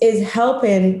is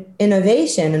helping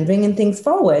innovation and bringing things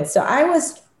forward. So I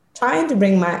was trying to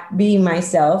be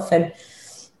myself, and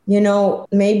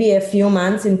maybe a few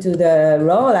months into the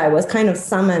role, I was kind of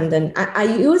summoned, and I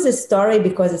use this story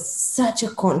because it's such a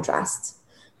contrast.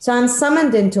 So I'm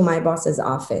summoned into my boss's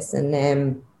office,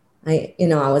 and I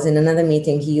was in another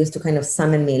meeting. He used to kind of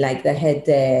summon me like the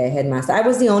headmaster. I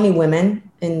was the only woman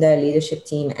in the leadership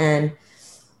team. And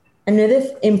another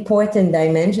important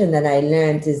dimension that I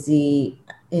learned is the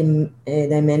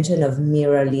dimension of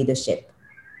mirror leadership.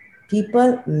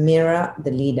 People mirror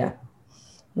the leader.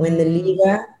 When the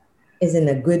leader is in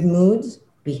a good mood,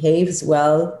 behaves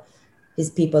well, his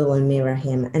people will mirror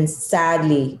him. And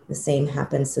sadly, the same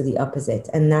happens to the opposite.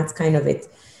 And that's kind of it.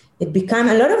 It became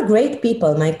a lot of great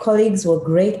people. My colleagues were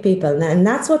great people. And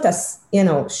that's what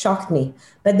shocked me.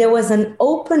 But there was an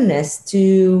openness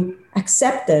to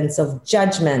acceptance of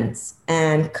judgments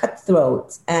and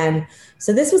cutthroat. And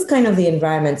so this was kind of the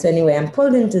environment. So anyway, I'm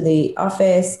pulled into the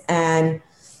office, and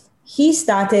he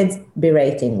started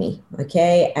berating me,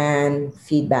 okay, and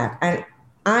feedback. And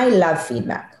I love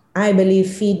feedback. I believe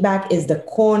feedback is the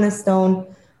cornerstone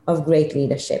of great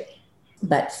leadership.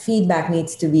 But feedback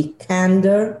needs to be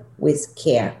candor with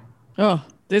care. Oh,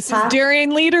 this is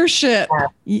daring leadership.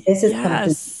 This is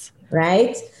complete,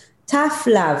 right? Tough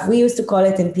love. We used to call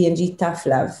it in P&G tough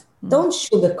love. Don't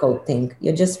sugarcoat things.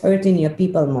 You're just hurting your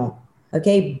people more.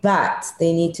 Okay, but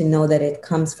they need to know that it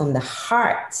comes from the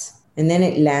heart, and then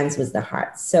it lands with the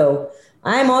heart. So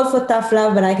I'm all for tough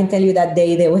love, but I can tell you that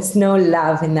day there was no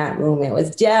love in that room. It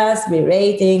was just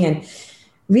berating and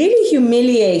really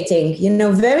humiliating,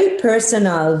 very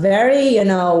personal, very,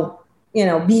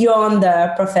 beyond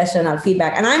the professional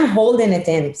feedback. And I'm holding it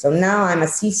in. So now I'm a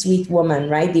C-suite woman,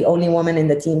 right? The only woman in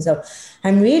the team. So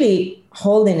I'm really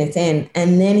holding it in.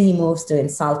 And then he moves to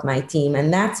insult my team.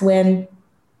 And that's when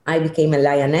I became a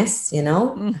lioness, You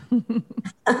know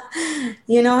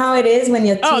how it is when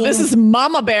your team... Oh, this is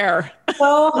Mama Bear.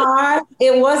 So hard.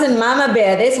 It wasn't Mama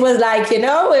Bear. This was like,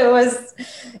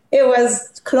 it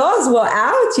was claws were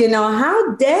out,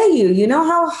 how dare you? You know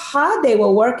how hard they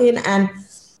were working. And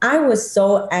I was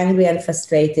so angry and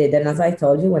frustrated. And as I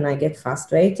told you, when I get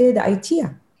frustrated, I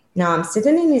tear. Now I'm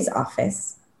sitting in his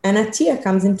office and a tear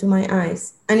comes into my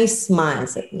eyes and he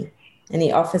smiles at me and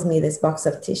he offers me this box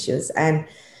of tissues. And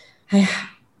I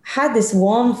had this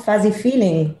warm, fuzzy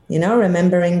feeling,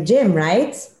 remembering Jim,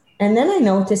 right? And then I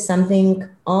noticed something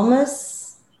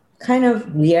almost kind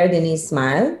of weird in his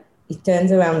smile. He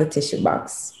turns around the tissue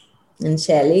box. And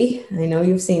Shelley, I know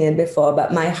you've seen it before,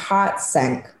 but my heart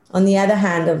sank. On the other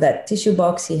hand of that tissue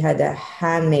box, he had a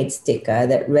handmade sticker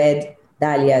that read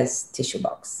Dalia's tissue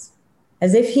box.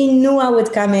 As if he knew I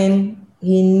would come in,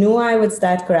 he knew I would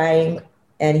start crying,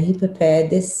 and he prepared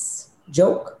this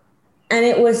joke. And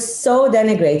it was so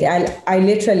denigrating. I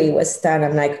literally was stunned.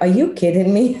 I'm like, are you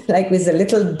kidding me? Like with the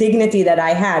little dignity that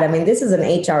I had. I mean, this is an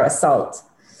HR assault.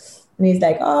 And he's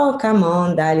like, oh, come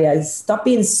on, Dalia, stop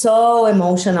being so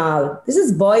emotional. This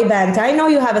is boy banter. I know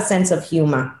you have a sense of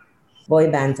humor. Boy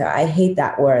banter. I hate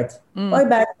that word. Boy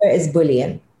banter is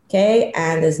bullying, okay?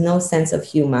 And there's no sense of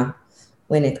humor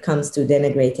when it comes to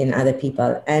denigrating other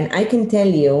people. And I can tell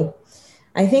you,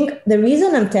 I think the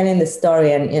reason I'm telling the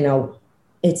story, and,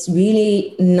 it's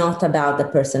really not about the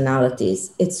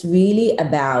personalities. It's really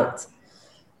about,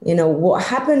 what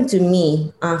happened to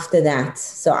me after that.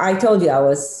 So I told you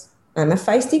I'm a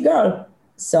feisty girl.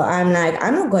 So I'm like,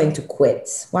 I'm not going to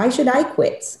quit. Why should I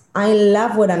quit? I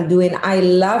love what I'm doing. I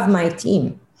love my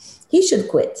team. He should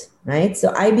quit, right?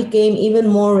 So I became even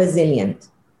more resilient.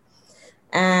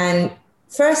 And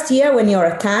first year when you're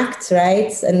attacked,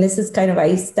 right? And this is kind of,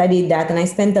 I studied that and I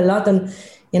spent a lot on,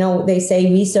 they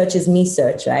say research is me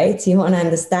search, right? You want to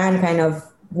understand kind of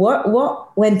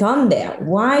what went on there.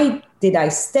 Why did I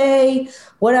stay?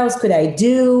 What else could I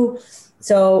do?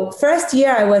 So first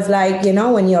year I was like,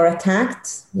 when you're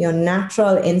attacked, your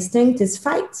natural instinct is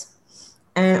fight.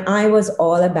 And I was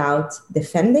all about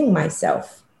defending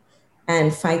myself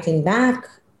and fighting back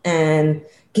and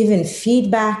giving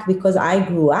feedback because I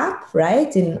grew up,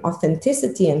 right, in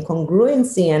authenticity and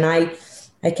congruency. And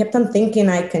I kept on thinking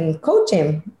I can coach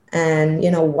him. And,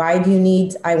 why do you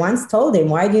need, I once told him,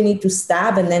 why do you need to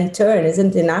stab and then turn?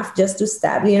 Isn't enough just to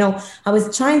stab? I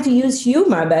was trying to use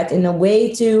humor, but in a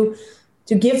way to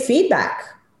give feedback,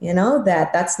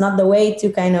 that's not the way to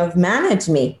kind of manage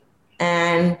me.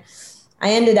 And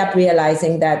I ended up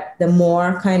realizing that the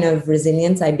more kind of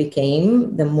resilient I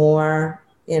became, the more,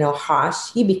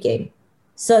 harsh he became.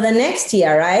 So the next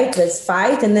year, right, there's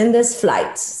fight and then there's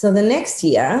flight. So the next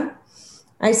year,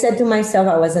 I said to myself,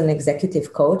 I was an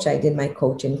executive coach. I did my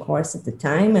coaching course at the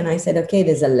time. And I said, okay,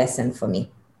 there's a lesson for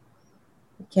me.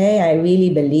 Okay, I really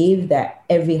believe that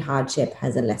every hardship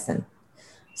has a lesson.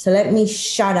 So let me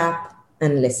shut up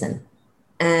and listen.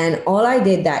 And all I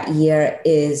did that year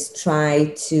is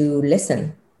try to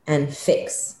listen and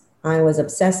fix. I was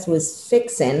obsessed with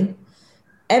fixing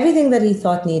everything that he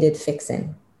thought needed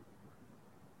fixing.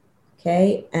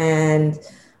 Okay, and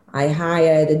I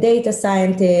hired a data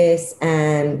scientist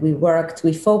and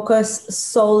we focused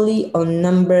solely on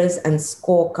numbers and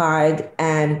scorecard.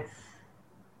 And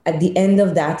at the end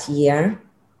of that year,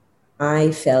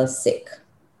 I fell sick.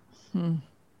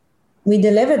 We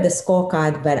delivered the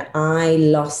scorecard, but I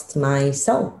lost my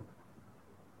soul.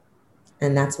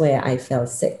 And that's where I fell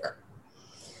sick.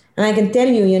 And I can tell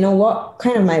you, what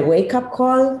kind of my wake-up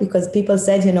call, because people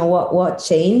said, what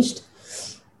changed?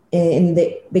 In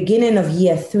the beginning of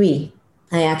year 3,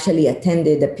 I actually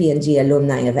attended a P&G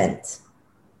alumni event.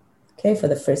 Okay, for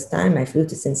the first time, I flew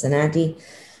to Cincinnati.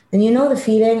 And the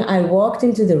feeling, I walked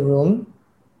into the room,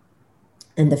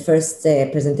 and the first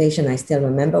presentation I still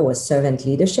remember was servant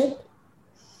leadership.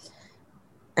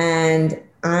 And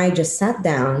I just sat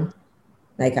down,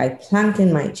 like I plunked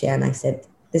in my chair and I said,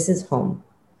 this is home.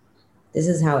 This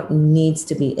is how it needs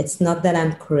to be. It's not that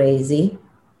I'm crazy,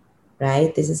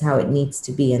 right? This is how it needs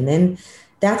to be. And then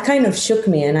that kind of shook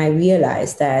me and I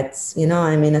realized that,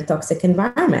 I'm in a toxic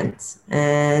environment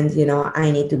and,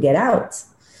 I need to get out.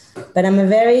 But I'm a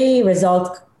very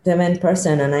result-driven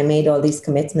person and I made all these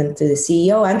commitments to the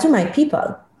CEO and to my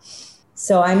people.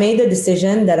 So I made the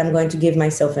decision that I'm going to give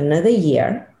myself another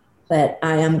year, but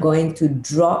I am going to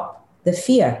drop the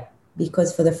fear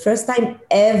because for the first time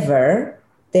ever,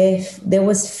 there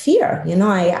was fear.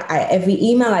 Every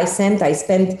email I sent, I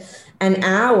spent an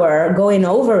hour going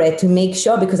over it to make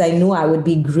sure, because I knew I would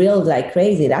be grilled like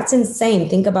crazy. That's insane.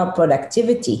 Think about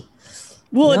productivity.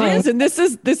 Well, it is. And this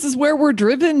is where we're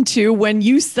driven to when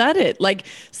you said it. Like,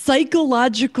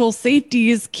 psychological safety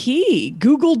is key.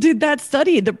 Google did that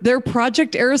study, their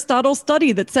Project Aristotle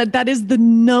study, that said that is the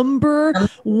number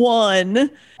one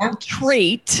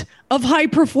trait of high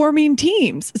performing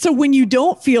teams. So when you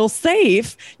don't feel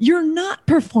safe, you're not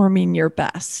performing your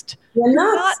best. You're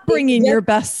not bringing your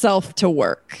best self to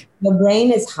work. Your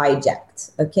brain is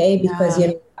hijacked, okay? Because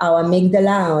our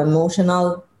amygdala, our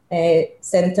emotional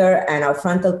center, and our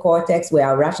frontal cortex, where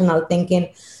our rational thinking,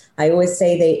 I always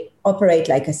say they operate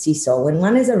like a seesaw. When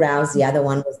one is aroused, the other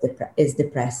one is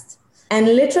depressed. And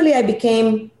literally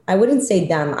I wouldn't say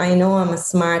dumb. I know I'm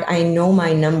smart. I know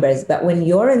my numbers. But when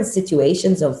you're in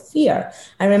situations of fear,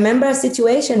 I remember a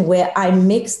situation where I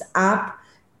mixed up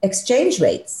exchange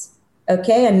rates.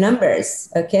 Okay, and numbers.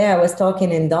 Okay, I was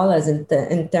talking in dollars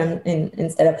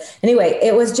instead of. Anyway,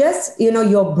 it was just,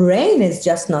 your brain is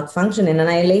just not functioning. And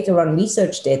I later on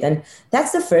researched it, and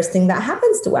that's the first thing that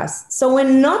happens to us. So we're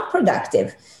not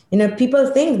productive. People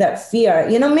think that fear,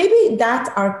 maybe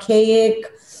that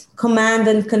archaic command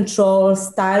and control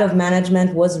style of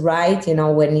management was right,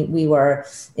 when we were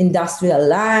industrial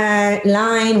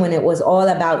line, when it was all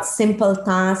about simple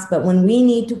tasks. But when we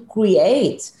need to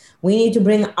create, we need to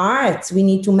bring art, we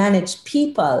need to manage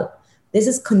people, this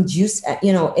is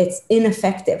it's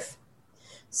ineffective.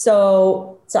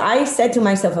 So I said to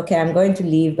myself, okay, I'm going to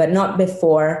leave, but not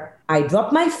before I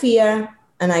drop my fear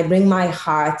and I bring my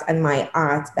heart and my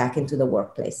art back into the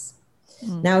workplace.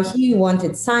 Now, he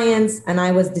wanted science, and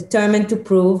I was determined to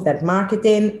prove that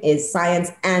marketing is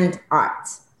science and art.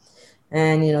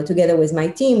 And, together with my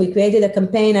team, we created a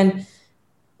campaign, and,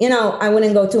 I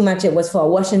wouldn't go too much. It was for a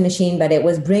washing machine, but it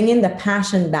was bringing the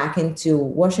passion back into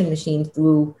washing machine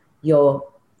through your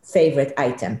favorite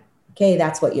item. Okay,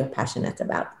 that's what you're passionate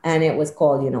about. And it was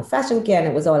called, Fashion Care, and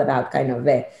it was all about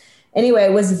anyway,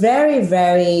 it was very,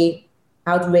 very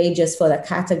outrageous for the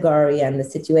category and the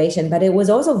situation, but it was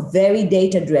also very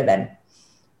data driven.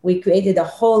 We created a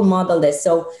whole model there.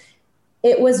 So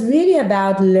it was really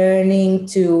about learning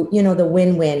to, the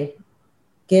win-win,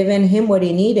 giving him what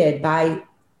he needed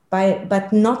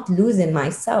but not losing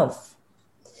myself.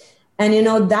 And,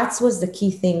 that was the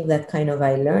key thing that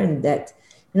I learned, that,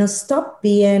 stop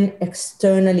being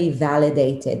externally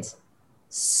validated,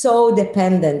 so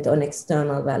dependent on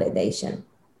external validation.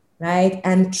 Right?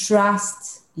 And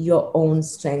trust your own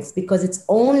strengths, because it's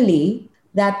only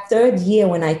that third year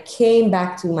when I came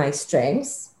back to my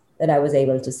strengths that I was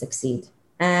able to succeed.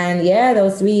 And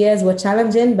those 3 years were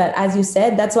challenging, but as you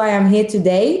said, that's why I'm here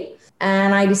today.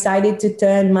 And I decided to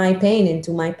turn my pain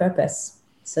into my purpose.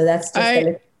 So that's just a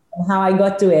little how I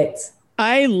got to it.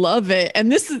 I love it.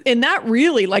 And that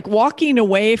really, like, walking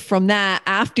away from that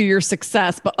after your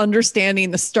success, but understanding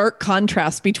the stark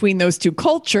contrast between those two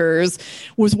cultures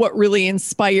was what really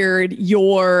inspired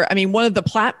one of the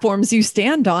platforms you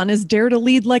stand on is Dare to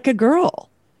Lead Like a Girl.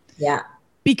 Yeah.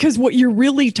 Because what you're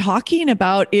really talking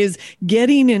about is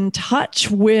getting in touch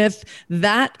with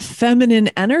that feminine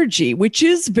energy, which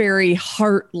is very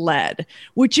heart-led,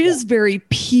 which is very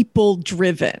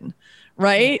people-driven.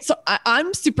 Right. So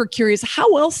I'm super curious.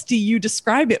 How else do you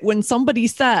describe it when somebody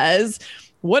says,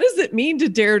 what does it mean to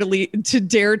dare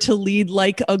to lead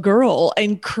like a girl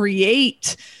and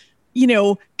create,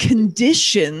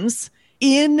 conditions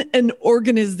in an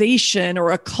organization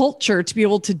or a culture to be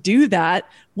able to do that?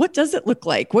 What does it look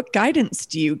like? What guidance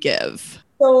do you give?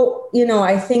 So,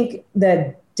 I think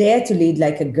the Dare to Lead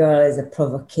Like a Girl is a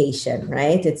provocation,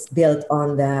 right? It's built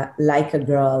on the Like a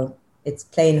Girl. It's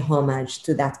paying homage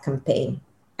to that campaign.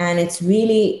 And it's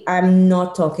really, I'm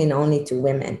not talking only to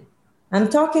women. I'm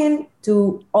talking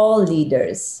to all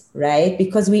leaders, right?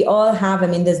 Because we all have,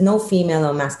 there's no female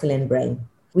or masculine brain.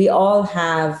 We all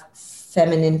have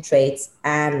feminine traits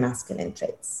and masculine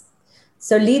traits.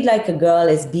 So lead like a girl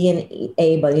is being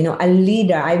able, a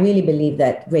leader. I really believe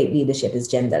that great leadership is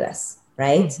genderless,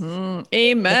 right? Mm-hmm.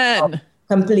 Amen.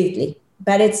 Completely.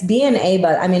 But it's being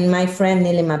able, my friend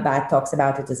Nilima Bhatt talks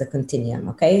about it as a continuum,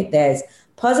 okay? There's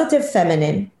positive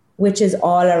feminine, which is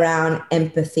all around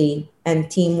empathy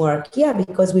and teamwork. Yeah,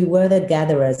 because we were the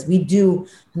gatherers. We do,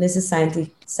 and this is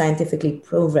scientifically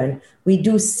proven, we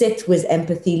do sit with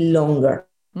empathy longer,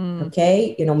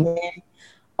 okay? Men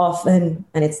often,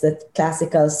 and it's the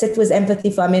classical sit with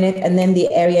empathy for a minute, and then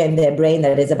the area in their brain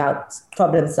that is about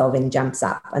problem solving jumps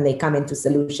up and they come into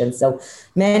solutions. So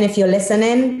men, if you're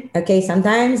listening, okay,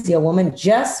 sometimes your woman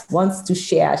just wants to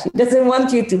share. She doesn't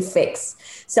want you to fix.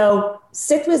 So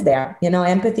sit with there.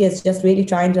 Empathy is just really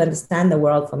trying to understand the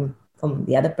world from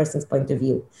the other person's point of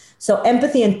view. So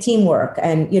empathy and teamwork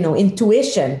and,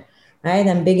 intuition, right?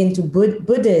 I'm big into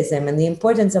Buddhism and the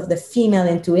importance of the female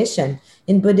intuition.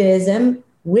 In Buddhism,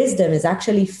 wisdom is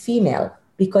actually female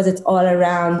because it's all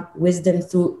around wisdom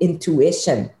through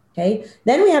intuition, okay?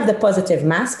 Then we have the positive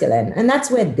masculine, and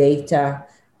that's where data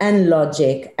and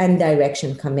logic and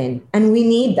direction come in. And we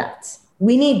need that.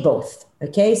 We need both,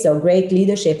 okay? So great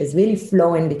leadership is really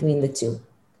flowing between the two.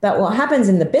 But what happens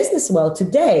in the business world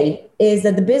today is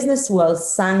that the business world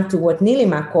sank to what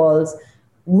Nilima calls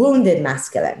wounded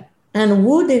masculine. And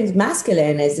wounded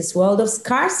masculine is this world of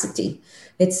scarcity.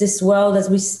 It's this world, as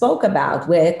we spoke about,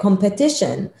 where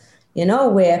competition,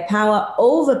 where power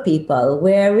over people,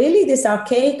 where really this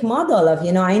archaic model of,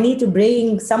 I need to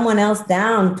bring someone else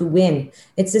down to win.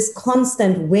 It's this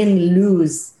constant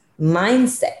win-lose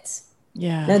mindset.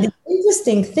 Yeah. Now, the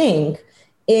interesting thing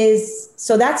is,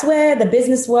 so that's where the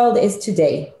business world is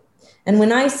today. And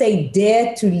when I say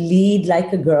dare to lead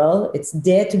like a girl, it's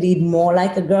dare to lead more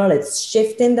like a girl. It's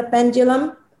shifting the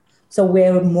pendulum. So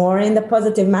we're more in the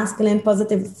positive masculine,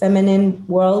 positive feminine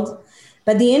world.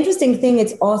 But the interesting thing,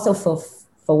 it's also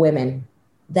for women,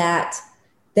 that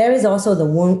there is also the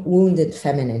wounded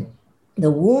feminine.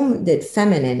 The wounded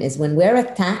feminine is when we're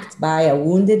attacked by a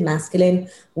wounded masculine,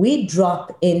 we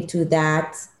drop into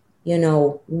that,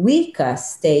 weaker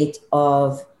state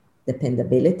of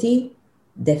dependability,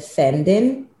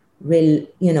 defending,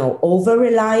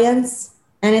 over-reliance.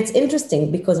 And it's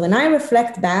interesting because when I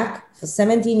reflect back, for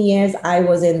 17 years, I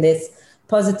was in this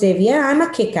positive, I'm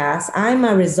a kick-ass, I'm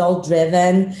a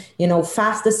result-driven,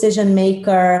 fast decision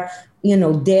maker,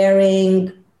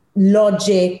 daring,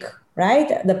 logic,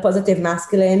 right? The positive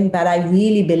masculine. But I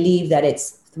really believe that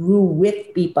it's through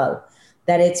with people,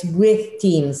 that it's with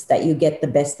teams that you get the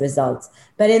best results.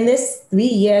 But in this 3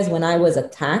 years when I was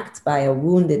attacked by a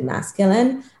wounded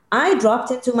masculine, I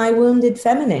dropped into my wounded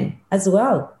feminine as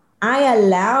well. I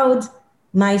allowed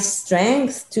my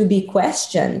strength to be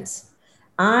questioned.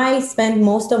 I spent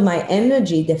most of my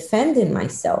energy defending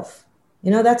myself.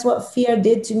 That's what fear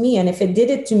did to me. And if it did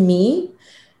it to me,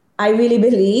 I really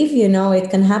believe, it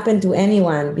can happen to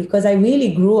anyone, because I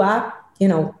really grew up,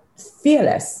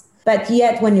 fearless. But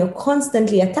yet when you're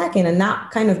constantly attacking, and that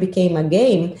kind of became a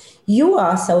game, you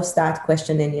also start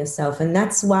questioning yourself. And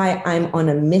that's why I'm on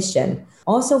a mission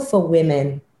also for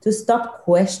women to stop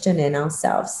questioning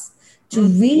ourselves, to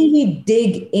really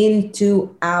dig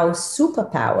into our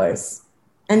superpowers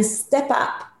and step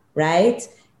up, right,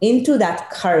 into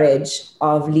that courage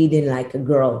of leading like a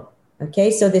girl. Okay,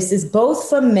 so this is both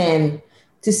for men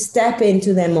to step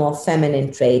into their more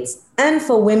feminine traits and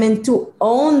for women to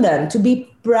own them, to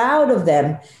be proud of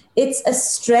them. It's a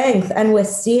strength, and we're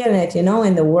seeing it,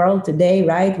 in the world today,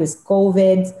 right, with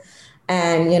COVID,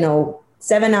 and,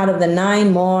 7 out of the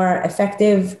 9 more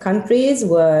effective countries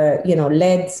were,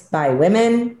 led by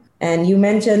women. And you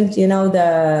mentioned,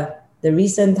 the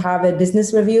recent Harvard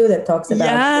Business Review that talks about...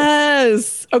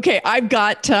 Yes. Okay, I've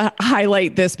got to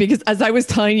highlight this because as I was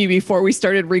telling you before we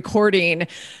started recording,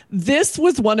 this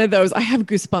was one of those, I have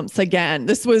goosebumps again.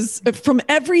 This was from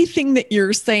everything that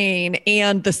you're saying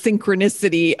and the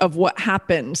synchronicity of what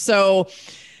happened. So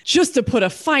just to put a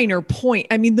finer point,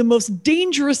 I mean, the most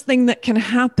dangerous thing that can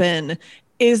happen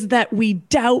is that we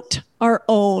doubt our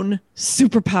own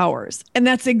superpowers. And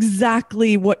that's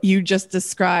exactly what you just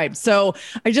described. So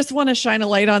I just want to shine a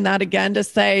light on that again to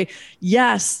say,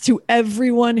 yes, to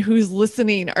everyone who's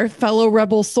listening, our fellow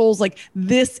rebel souls, like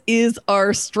this is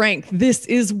our strength. This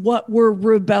is what we're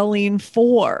rebelling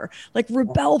for. Like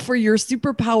rebel for your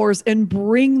superpowers and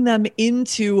bring them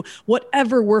into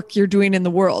whatever work you're doing in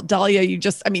the world.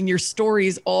 Dalia, your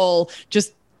stories all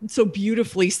just so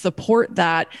beautifully support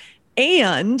that.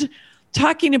 And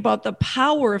talking about the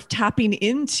power of tapping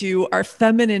into our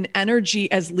feminine energy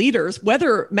as leaders,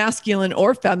 whether masculine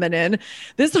or feminine,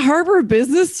 this Harvard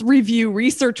Business Review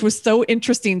research was so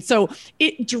interesting. So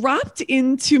it dropped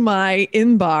into my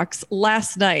inbox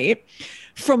last night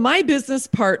from my business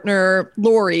partner,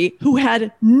 Lori, who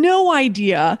had no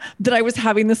idea that I was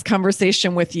having this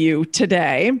conversation with you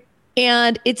today.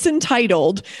 And it's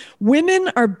entitled,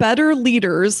 Women Are Better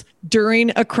Leaders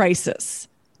During a Crisis.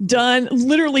 Done,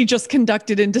 literally just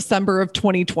conducted in December of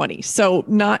 2020. So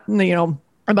not,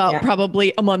 about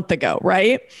probably a month ago,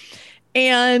 right?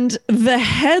 And the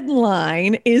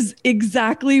headline is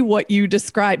exactly what you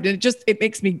described. And it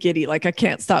makes me giddy. Like I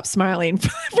can't stop smiling.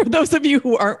 For those of you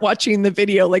who aren't watching the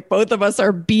video, like both of us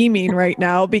are beaming right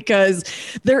now because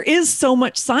there is so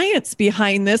much science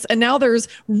behind this. And now there's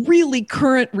really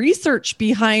current research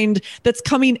behind that's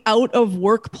coming out of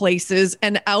workplaces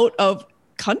and out of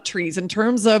countries in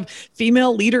terms of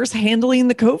female leaders handling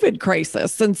the COVID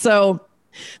crisis. And so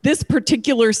this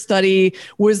particular study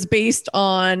was based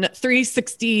on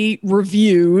 360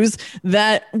 reviews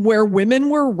where women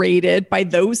were rated by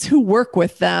those who work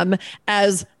with them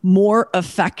as more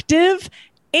effective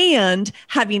and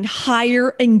having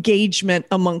higher engagement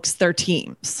amongst their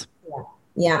teams.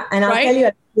 Yeah. And I'll tell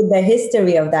you the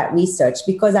history of that research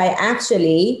because I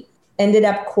actually ended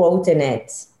up quoting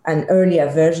it, an earlier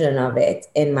version of it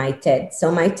in my TED.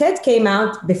 So my TED came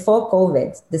out before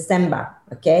COVID, December,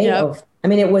 okay? Yep.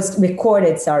 It was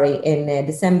recorded, in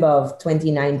December of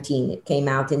 2019. It came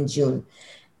out in June.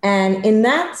 And in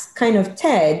that kind of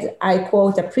TED, I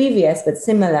quote a previous but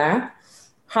similar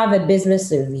Harvard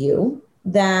Business Review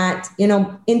that,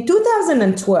 in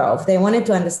 2012, they wanted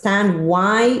to understand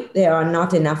why there are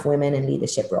not enough women in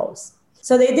leadership roles.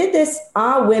 So they did this,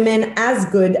 are women as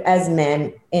good as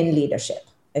men in leadership?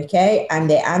 Okay. And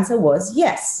the answer was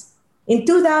yes. In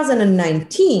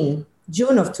 2019,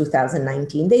 June of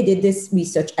 2019, they did this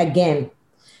research again.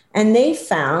 And they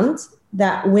found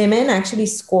that women actually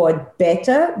scored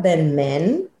better than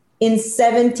men in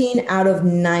 17 out of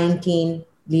 19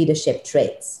 leadership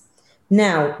traits.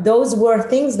 Now, those were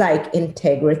things like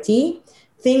integrity,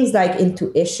 things like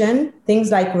intuition,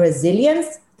 things like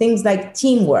resilience, things like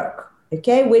teamwork,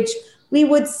 okay, which we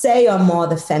would say are more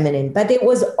the feminine. But it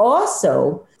was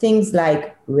also things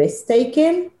like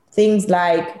risk-taking, things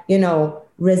like,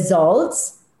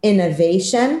 results,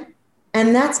 innovation.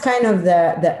 And that's kind of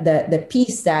the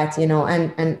piece that,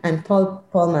 and Paul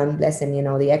Polman, bless him,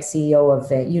 the ex-CEO of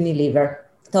Unilever,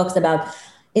 talks about.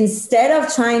 Instead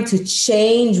of trying to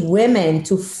change women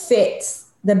to fit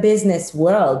the business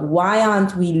world, why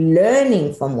aren't we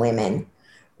learning from women,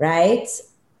 right?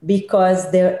 Because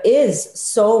there is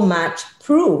so much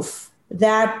proof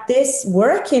that this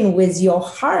working with your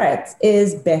heart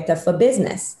is better for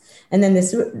business. And then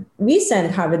this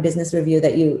recent Harvard Business Review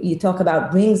that you talk about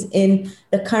brings in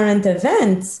the current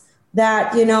events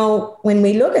that, when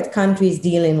we look at countries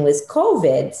dealing with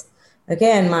COVID,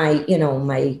 again,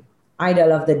 my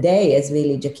idol of the day is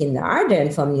really Jacinda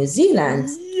Ardern from New Zealand.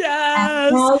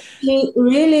 Yes. And how she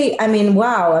really,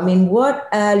 wow. What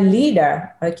a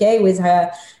leader, okay, with her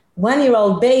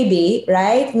 1-year-old baby,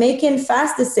 right? Making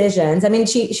fast decisions.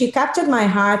 She captured my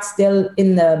heart still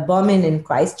in the bombing in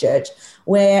Christchurch,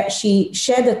 where she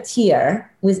shed a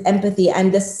tear with empathy.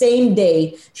 And the same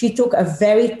day, she took a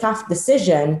very tough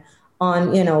decision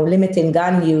on, limiting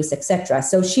gun use, etc.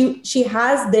 So she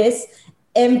has this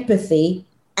empathy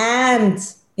and,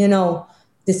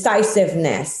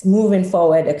 decisiveness moving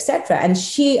forward, etc. And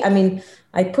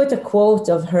I put a quote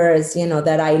of hers,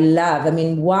 that I love.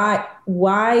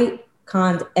 Why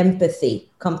can't empathy,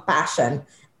 compassion,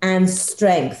 and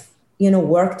strength,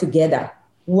 work together?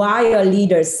 Why are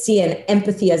leaders seeing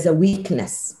empathy as a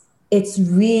weakness? It's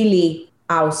really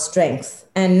our strength.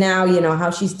 And now, how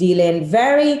she's dealing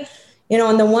very,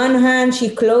 on the one hand, she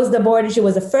closed the border. She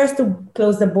was the first to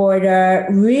close the border,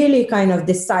 really kind of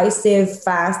decisive,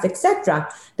 fast, etc.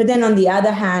 But then on the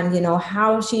other hand,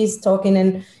 how she's talking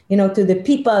and, to the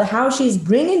people, how she's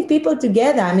bringing people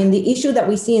together. The issue that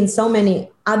we see in so many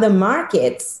other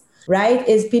markets, right,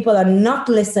 is people are not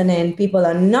listening, people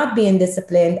are not being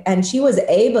disciplined. And she was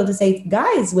able to say,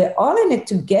 guys, we're all in it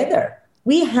together.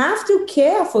 We have to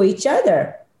care for each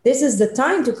other. This is the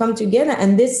time to come together.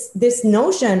 And this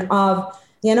notion of,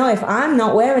 if I'm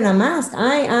not wearing a mask,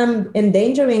 I am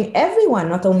endangering everyone,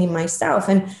 not only myself.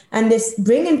 And this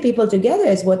bringing people together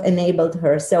is what enabled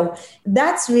her. So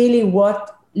that's really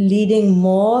what leading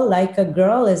more like a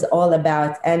girl is all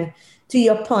about. And to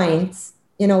your point,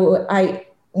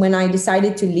 when I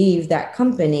decided to leave that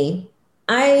company,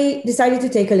 I decided to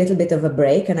take a little bit of a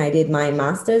break, and I did my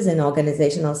master's in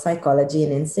organizational psychology in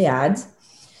INSEAD.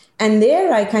 And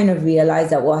there I kind of realized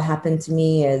that what happened to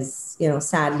me is,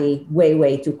 sadly, way,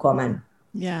 way too common.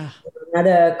 Yeah.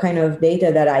 Another kind of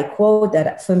data that I quote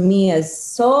that for me is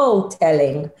so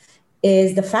telling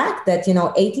is the fact that,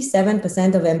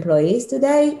 87% of employees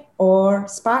today are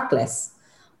sparkless,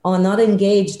 are not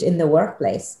engaged in the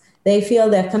workplace. They feel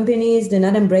that companies do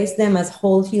not embrace them as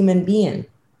whole human beings.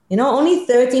 Only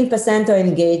 13% are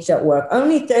engaged at work.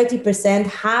 Only 30%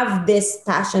 have this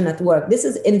passion at work. This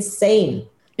is insane.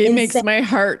 It makes my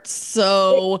heart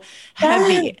so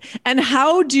heavy. And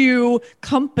how do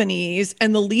companies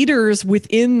and the leaders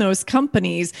within those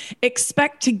companies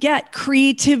expect to get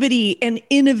creativity and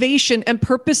innovation and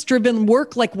purpose-driven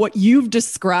work like what you've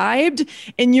described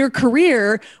in your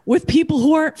career with people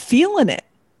who aren't feeling it?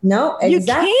 No,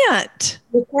 exactly. You can't.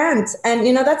 You can't.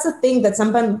 And, that's the thing that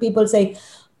sometimes people say,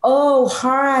 oh,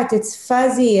 heart, it's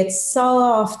fuzzy, it's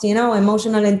soft,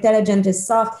 emotional intelligence is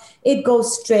soft. It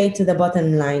goes straight to the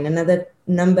bottom line. Another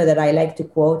number that I like to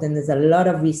quote, and there's a lot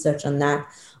of research on that,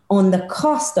 on the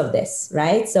cost of this,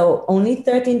 right? So only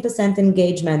 13%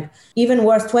 engagement. Even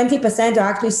worse, 20% are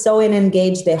actually so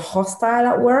engaged they're hostile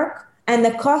at work. And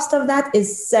the cost of that is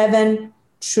 $7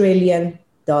 trillion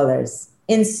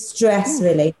in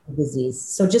stress-related disease.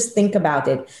 So just think about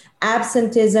it.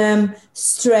 Absenteeism,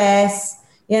 stress,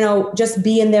 just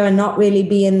being there and not really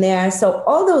being there. So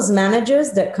all those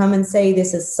managers that come and say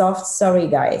this is soft, sorry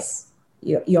guys,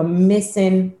 you're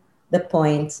missing the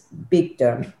point big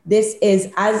term. This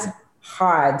is as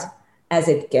hard as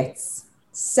it gets.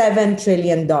 $7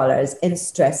 trillion in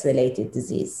stress-related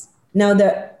disease. Now,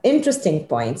 the interesting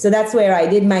point, so that's where I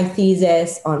did my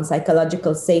thesis on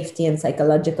psychological safety and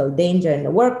psychological danger in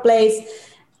the workplace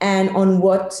and on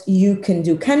what you can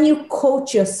do. Can you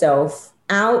coach yourself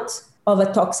out of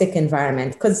a toxic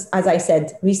environment? Because as I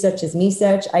said, research is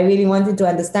research. I really wanted to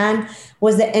understand,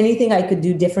 was there anything I could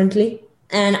do differently?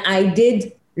 And I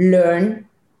did learn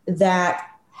that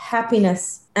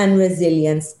happiness and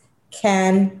resilience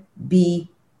can be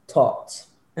taught.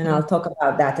 And I'll talk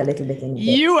about that a little bit in a bit.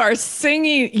 You are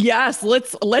singing. Yes,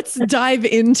 let's dive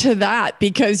into that,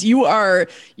 because you're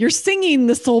singing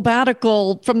the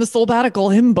Soulbatical from the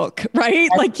Soulbatical hymn book, right?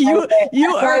 That's like you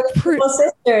are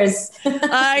sisters.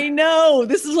 I know.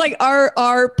 This is like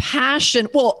our passion,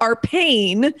 well, our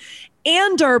pain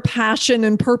and our passion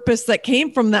and purpose that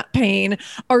came from that pain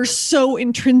are so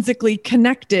intrinsically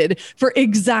connected for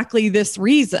exactly this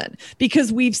reason,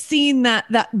 because we've seen that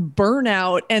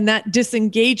burnout and that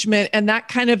disengagement and that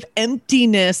kind of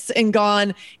emptiness and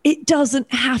gone, it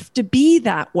doesn't have to be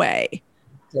that way.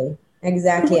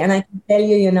 Exactly. And I can tell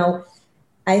you,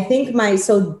 I think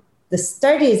the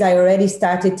studies I already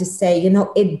started to say,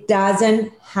 it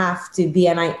doesn't have to be.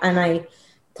 And I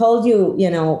told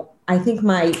you, I think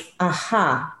my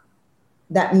aha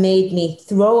that made me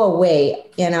throw away,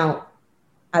 a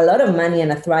lot of money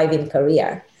and a thriving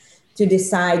career to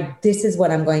decide this is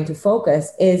what I'm going to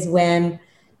focus is when,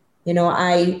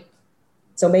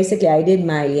 so basically I did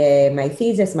my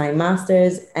thesis, my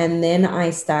master's, and then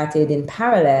I started in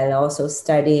parallel also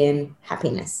studying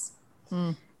happiness.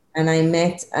 And I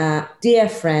met a dear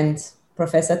friend,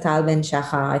 Professor Tal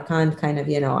Ben-Shahar. I can't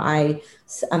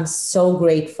I'm so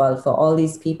grateful for all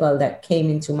these people that came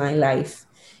into my life.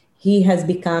 He has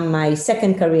become my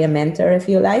second career mentor, if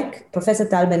you like. Professor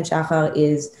Tal Ben-Shahar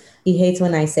he hates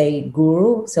when I say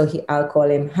guru, so I'll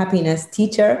call him happiness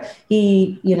teacher.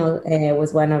 He,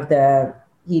 was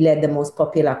he led the most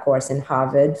popular course in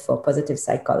Harvard for positive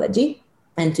psychology.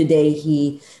 And today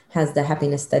he has the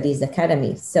Happiness Studies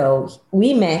Academy. So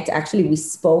we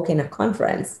spoke in a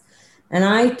conference. And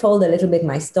I told a little bit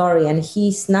my story, and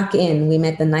he snuck in. We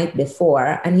met the night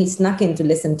before, and he snuck in to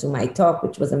listen to my talk,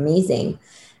 which was amazing.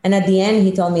 And at the end,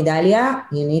 he told me, Dalia,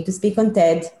 you need to speak on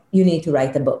TED. You need to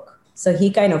write a book. So he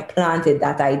kind of planted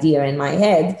that idea in my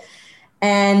head.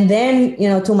 And then,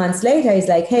 2 months later, he's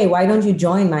like, hey, why don't you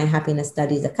join my Happiness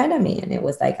Studies Academy? And it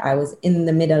was like, I was in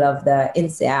the middle of the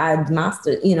INSEAD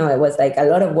master, it was like a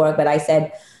lot of work, but I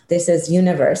said, this is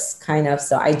universe kind of.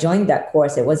 So I joined that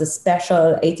course. It was a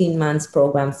special 18 months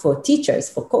program for teachers,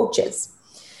 for coaches.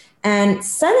 And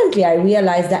suddenly I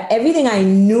realized that everything I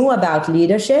knew about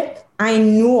leadership, I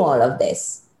knew all of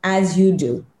this, as you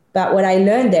do. But what I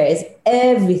learned there is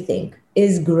everything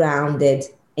is grounded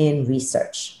in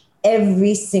research.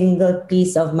 Every single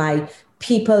piece of my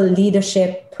people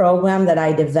leadership program that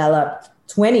I developed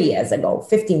 20 years ago,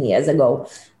 15 years ago,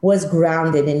 was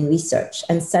grounded in research.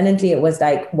 And suddenly it was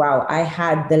like, wow, I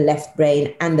had the left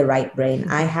brain and the right brain.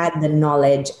 I had the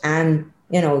knowledge and,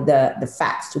 the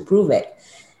facts to prove it.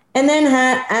 And then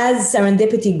as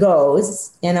serendipity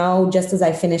goes, just as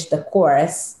I finished the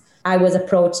course, I was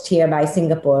approached here by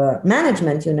Singapore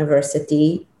Management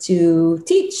University to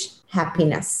teach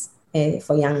happiness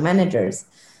for young managers.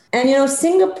 And,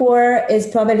 Singapore is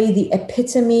probably the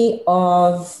epitome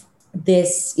of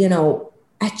this,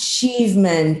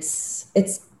 achievement.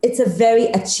 It's a very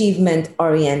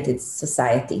achievement-oriented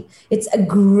society. It's a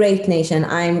great nation.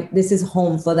 This is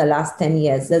home for the last 10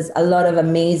 years. There's a lot of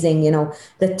amazing,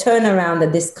 the turnaround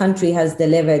that this country has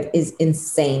delivered is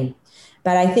insane.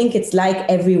 But I think it's like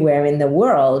everywhere in the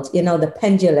world, the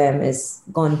pendulum is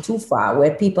gone too far,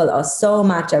 where people are so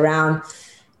much around,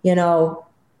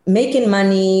 making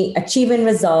money, achieving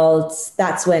results.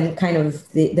 That's when kind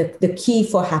of the key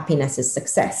for happiness is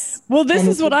success. Well, this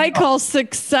is what I call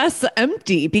success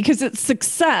empty, because it's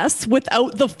success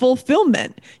without the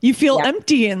fulfillment. You feel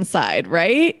empty inside,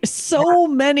 right? So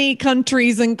many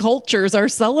countries and cultures are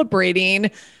celebrating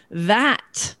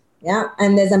that. Yeah.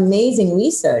 And there's amazing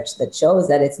research that shows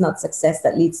that it's not success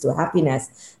that leads to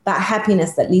happiness, but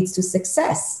happiness that leads to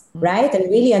success, right?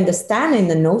 And really understanding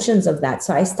the notions of that.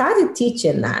 So I started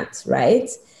teaching that,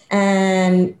 right?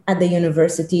 And at the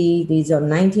university, these are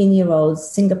 19-year-old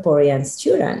Singaporean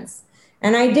students.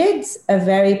 And I did a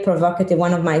very provocative,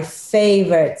 one of my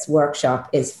favorites workshop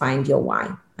is Find Your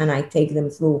Why. And I take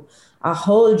them through a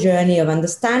whole journey of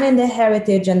understanding their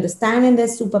heritage, understanding their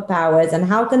superpowers, and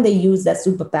how can they use that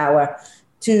superpower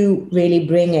to really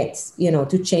bring it,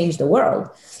 to change the world.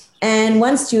 And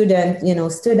one student,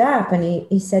 stood up and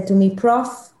he said to me,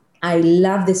 Prof, I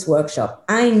love this workshop.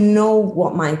 I know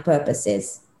what my purpose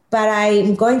is, but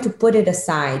I'm going to put it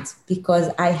aside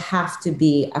because I have to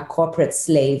be a corporate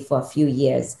slave for a few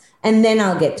years, and then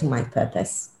I'll get to my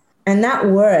purpose. And that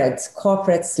word,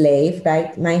 corporate slave,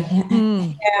 right? My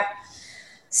hair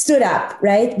stood up,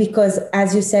 right? Because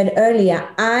as you said earlier,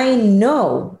 I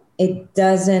know it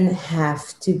doesn't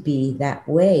have to be that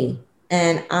way.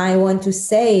 And I want to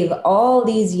save all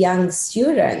these young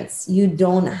students. You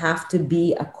don't have to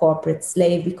be a corporate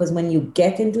slave, because when you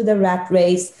get into the rat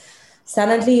race,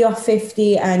 suddenly you're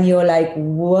 50 and you're like,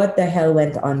 what the hell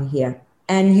went on here?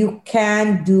 And you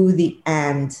can do the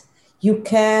and. You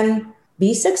can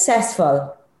be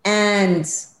successful and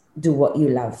do what you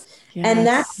love. Yes. And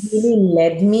that really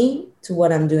led me to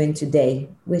what I'm doing today,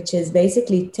 which is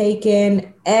basically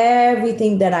taking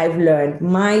everything that I've learned,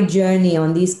 my journey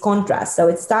on these contrasts. So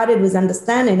it started with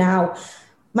understanding how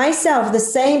myself, the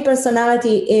same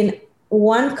personality in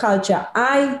one culture,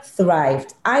 I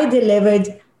thrived. I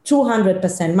delivered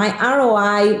 200%. My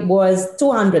ROI was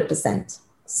 200%.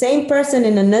 Same person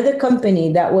in another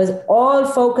company that was all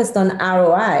focused on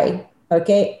ROI.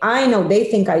 Okay, I know they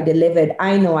think I delivered.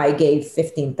 I know I gave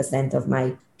 15% of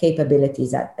my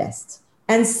capabilities at best.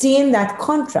 And seeing that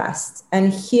contrast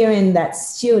and hearing that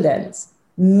student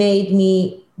made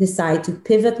me decide to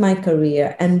pivot my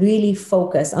career and really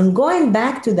focus on going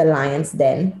back to the lion's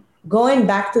den, going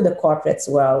back to the corporate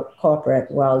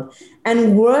world,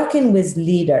 and working with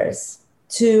leaders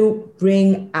to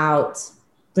bring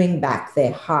back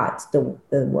their heart to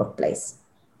the workplace.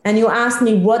 And you asked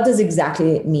me, what does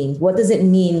exactly it mean? What does it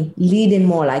mean leading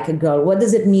more like a girl? What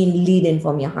does it mean leading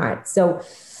from your heart? So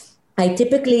I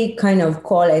typically kind of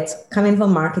call it, coming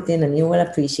from marketing, and you will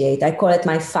appreciate, I call it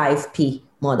my 5P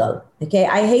model. Okay.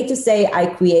 I hate to say I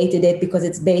created it because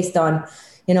it's based on,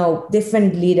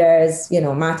 different leaders,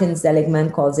 Martin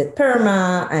Seligman calls it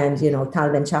PERMA, and,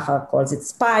 Tal Ben-Shahar calls it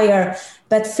SPIRE,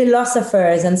 but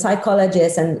philosophers and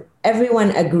psychologists and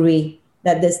everyone agree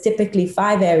that there's typically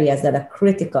 5 areas that are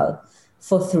critical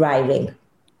for thriving.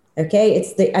 Okay,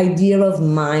 it's the idea of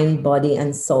mind, body,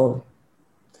 and soul.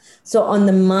 So on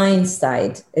the mind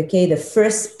side, okay, the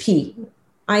first P,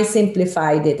 I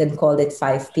simplified it and called it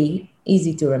 5P,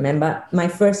 easy to remember. My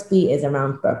first P is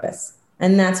around purpose.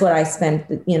 And that's what I spent,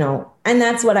 and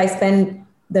that's what I spent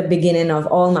the beginning of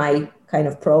all my kind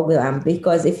of program,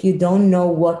 because if you don't know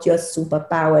what your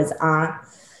superpowers are,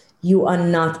 you are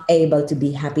not able to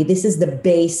be happy. This is the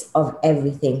base of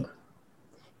everything.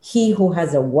 He who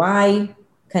has a why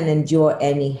can endure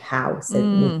anyhow, said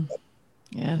me.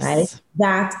 Yes. Right?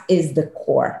 That is the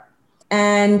core.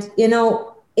 And,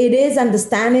 it is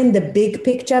understanding the big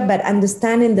picture, but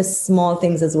understanding the small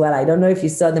things as well. I don't know if you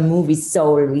saw the movie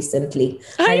Soul recently.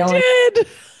 I did.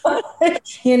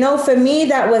 For me,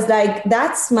 that was like,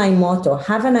 that's my motto.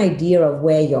 Have an idea of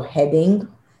where you're heading,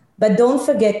 but don't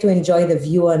forget to enjoy the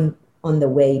view on the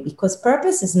way, because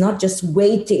purpose is not just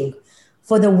waiting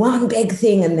for the one big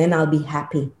thing and then I'll be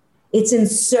happy. It's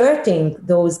inserting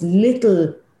those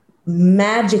little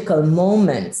magical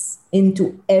moments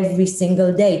into every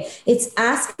single day. It's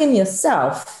asking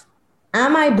yourself,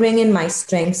 am I bringing my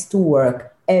strengths to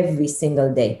work every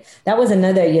single day? That was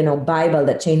another, Bible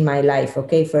that changed my life.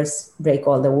 Okay, first break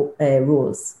all the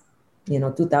rules.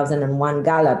 2001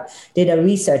 Gallup did a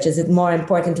research. Is it more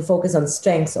important to focus on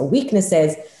strengths or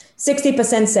weaknesses?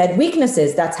 60% said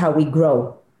weaknesses. That's how we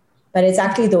grow. But it's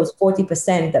actually those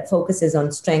 40% that focuses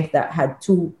on strength that had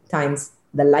 2 times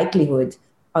the likelihood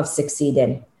of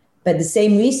succeeding. But the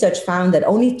same research found that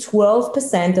only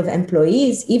 12% of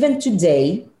employees, even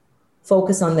today,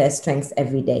 focus on their strengths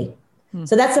every day.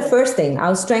 So that's the first thing.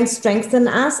 Our strengths strengthen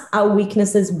us, our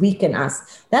weaknesses weaken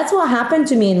us. That's what happened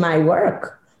to me in my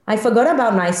work. I forgot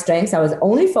about my strengths. I was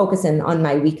only focusing on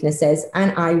my weaknesses,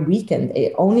 and I weakened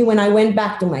it. Only when I went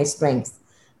back to my strengths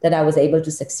that I was able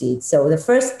to succeed. So the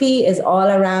first P is all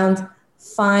around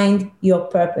find your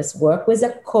purpose. Work with a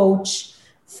coach.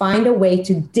 Find a way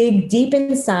to dig deep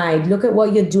inside. Look at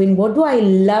what you're doing. What do I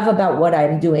love about what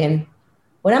I'm doing?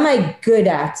 What am I good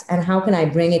at? And how can I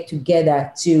bring it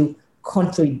together to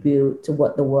contribute to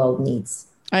what the world needs?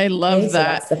 I love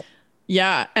that.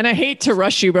 Yeah. And I hate to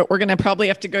rush you, but we're going to probably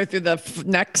have to go through the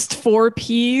next 4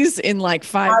 P's in like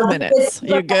 5 minutes. Are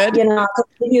you good? I'll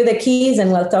give you the keys and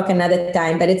we'll talk another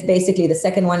time. But it's basically the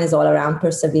second one is all around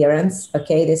perseverance.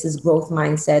 Okay. This is growth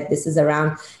mindset. This is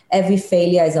around every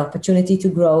failure is opportunity to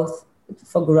growth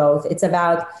for growth. It's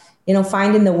about,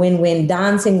 finding the win-win,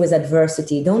 dancing with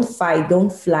adversity. Don't fight,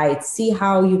 don't flight. See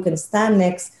how you can stand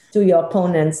next to your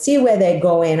opponents, see where they're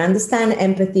going, understand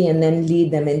empathy, and then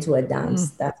lead them into a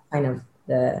dance. That's kind of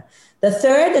the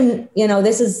third. And,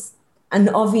 this is an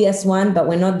obvious one, but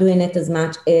we're not doing it as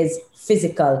much, is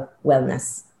physical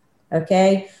wellness.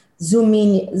 Okay.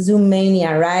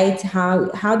 Zoomania, right?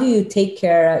 How do you take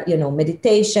care,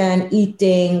 meditation,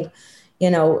 eating,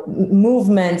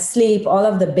 movement, sleep, all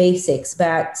of the basics.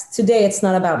 But today it's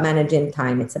not about managing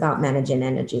time. It's about managing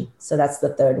energy. So that's the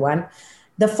third one.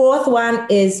 The fourth one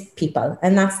is people.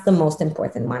 And that's the most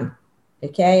important one.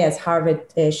 Okay. As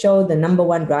Harvard showed, the number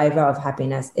one driver of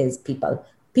happiness is people.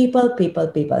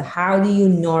 People. How do you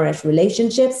nourish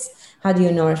relationships? How do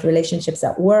you nourish relationships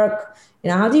at work?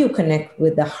 How do you connect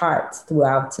with the heart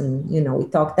throughout? And, we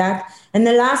talk that. And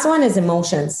the last one is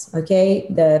emotions. Okay.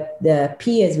 The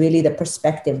P is really the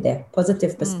perspective there,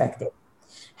 positive perspective.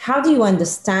 How do you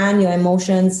understand your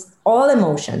emotions? All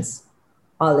emotions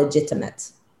are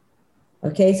legitimate.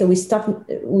 Okay. So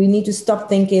we need to stop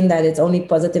thinking that it's only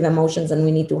positive emotions and we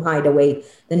need to hide away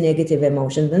the negative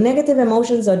emotions. The negative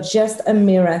emotions are just a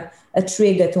mirror, a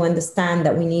trigger to understand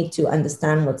that we need to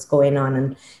understand what's going on.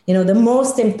 And, the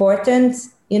most important,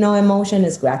 emotion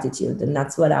is gratitude. And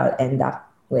that's what I'll end up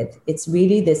with. It's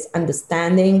really this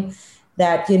understanding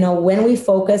that, when we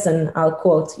focus, and I'll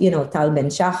quote, Tal Ben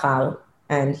Shachar,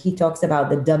 and he talks about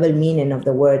the double meaning of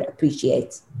the word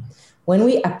appreciate. When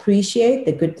we appreciate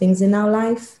the good things in our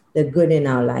life, the good in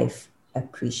our life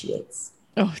appreciates.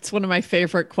 Oh, it's one of my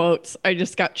favorite quotes. I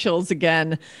just got chills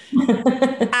again.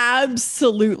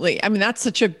 Absolutely. I mean, that's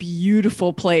such a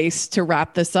beautiful place to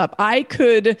wrap this up.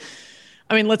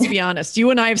 Let's be honest. You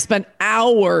and I have spent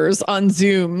hours on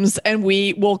Zooms, and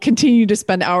we will continue to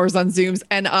spend hours on Zooms.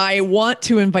 And I want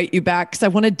to invite you back because I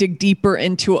want to dig deeper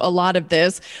into a lot of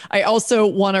this. I also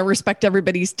want to respect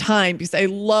everybody's time because I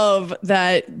love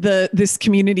that this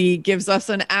community gives us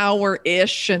an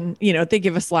hour-ish, and they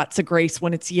give us lots of grace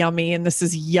when it's yummy, and this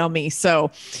is yummy. So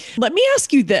let me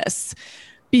ask you this.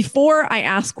 Before I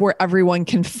ask where everyone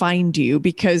can find you,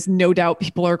 because no doubt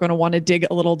people are going to want to dig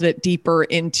a little bit deeper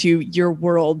into your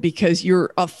world because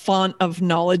you're a font of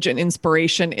knowledge and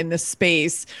inspiration in this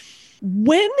space.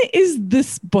 When is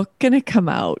this book going to come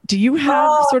out? Do you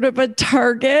have sort of a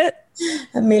target?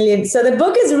 A million. So the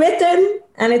book is written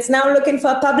and it's now looking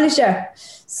for a publisher.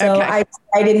 So okay. I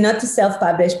decided not to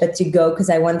self-publish, but to go because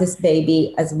I want this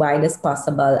baby as wide as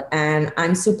possible. And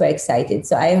I'm super excited.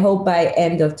 So I hope by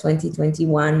end of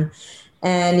 2021.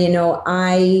 And,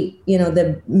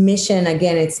 the mission,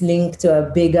 again, it's linked to a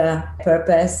bigger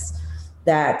purpose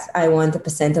that I want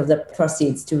 1% of the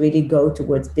proceeds to really go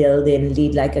towards building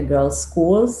Lead Like a Girl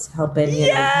schools, helping.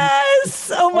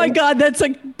 Yes. Oh my God. That's a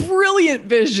brilliant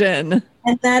vision.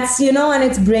 And that's, and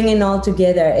it's bringing all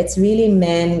together. It's really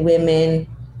men, women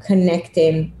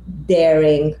connecting,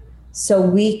 daring, so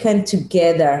we can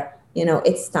together,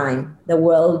 it's time. The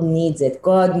world needs it.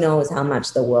 God knows how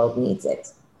much the world needs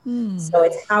it. So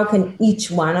it's how can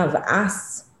each one of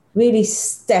us really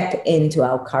step into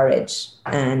our courage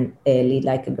and lead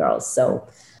like a girl. So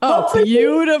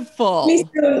beautiful.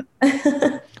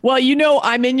 Well,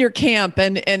 I'm in your camp,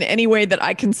 and any way that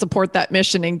I can support that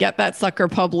mission and get that sucker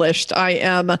published, I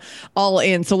am all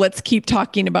in. So let's keep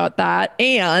talking about that.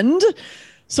 And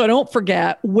so I don't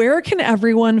forget, where can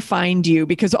everyone find you?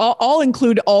 Because I'll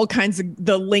include all kinds of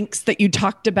the links that you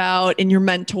talked about in your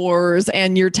mentors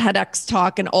and your TEDx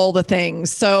talk and all the things.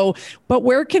 So, but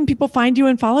where can people find you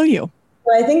and follow you?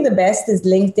 Well, I think the best is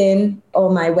LinkedIn or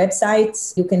my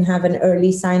website. You can have an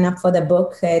early sign up for the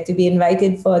book to be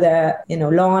invited for the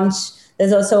launch.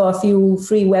 There's also a few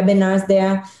free webinars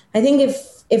there. I think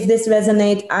if this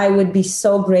resonates, I would be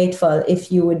so grateful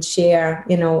if you would share,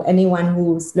 anyone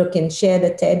who's looking, share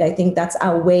the TED. I think that's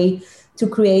our way to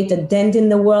create a dent in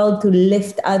the world, to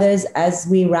lift others as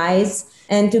we rise,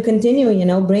 and to continue,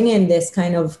 bring in this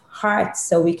kind of heart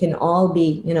so we can all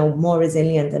be, more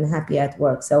resilient and happy at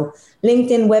work. So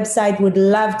LinkedIn website, would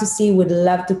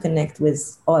love to connect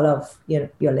with all of your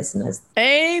listeners.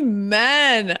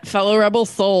 Amen, fellow Rebel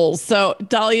souls. So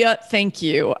Dalia, thank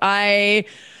you.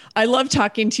 I love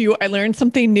talking to you. I learn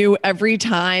something new every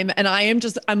time. And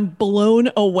I'm blown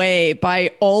away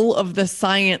by all of the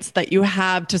science that you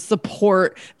have to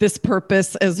support this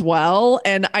purpose as well.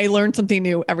 And I learn something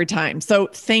new every time. So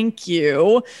thank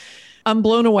you. I'm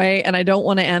blown away, and I don't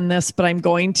want to end this, but I'm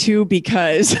going to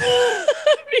because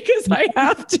I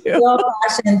have to. Your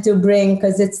passion to bring,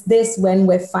 because it's this when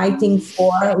we're fighting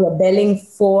for, we're belling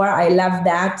for. I love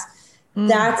that.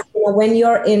 That's, when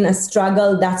you're in a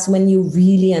struggle, that's when you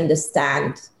really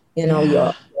understand,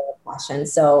 your passion.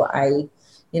 So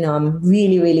I'm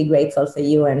really, really grateful for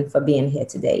you and for being here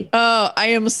today. Oh, I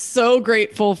am so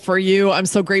grateful for you. I'm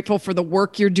so grateful for the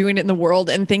work you're doing in the world.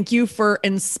 And thank you for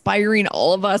inspiring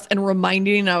all of us and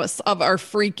reminding us of our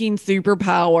freaking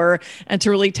superpower and to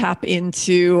really tap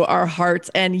into our hearts.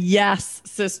 And yes,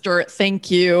 sister, thank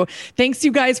you. Thanks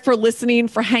you guys for listening,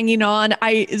 for hanging on.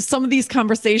 Some of these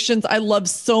conversations I love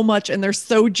so much, and they're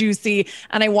so juicy,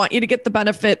 and I want you to get the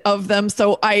benefit of them.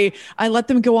 So I let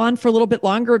them go on for a little bit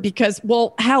longer because,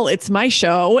 well, hell, it's my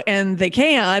show and they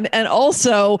can. And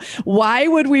also, why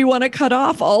would we want to cut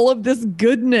off all of this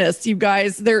goodness? You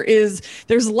guys, there's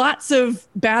lots of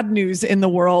bad news in the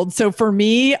world. So for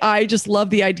me, I just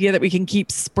love the idea that we can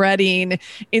keep spreading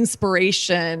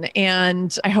inspiration.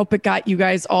 And I hope it got you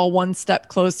guys all one step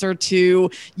closer to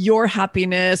your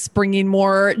happiness, bringing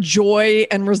more joy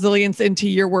and resilience into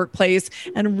your workplace,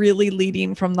 and really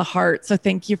leading from the heart. So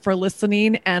thank you for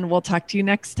listening, and we'll talk to you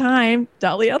next time.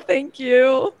 Dalia, thank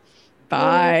you.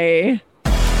 Bye.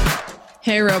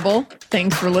 Hey, Rebel.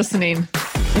 Thanks for listening.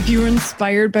 If you were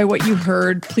inspired by what you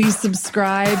heard, please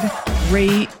subscribe,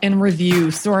 rate, and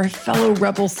review so our fellow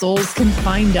Rebel souls can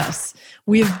find us.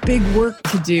 We have big work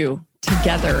to do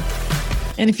together.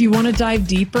 And if you want to dive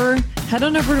deeper, head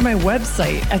on over to my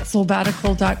website at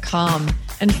soulbatical.com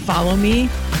and follow me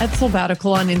at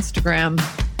Soulbatical on Instagram.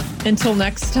 Until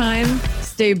next time,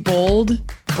 stay bold,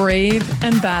 brave,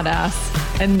 and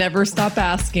badass, and never stop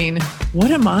asking, what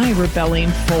am I rebelling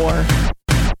for?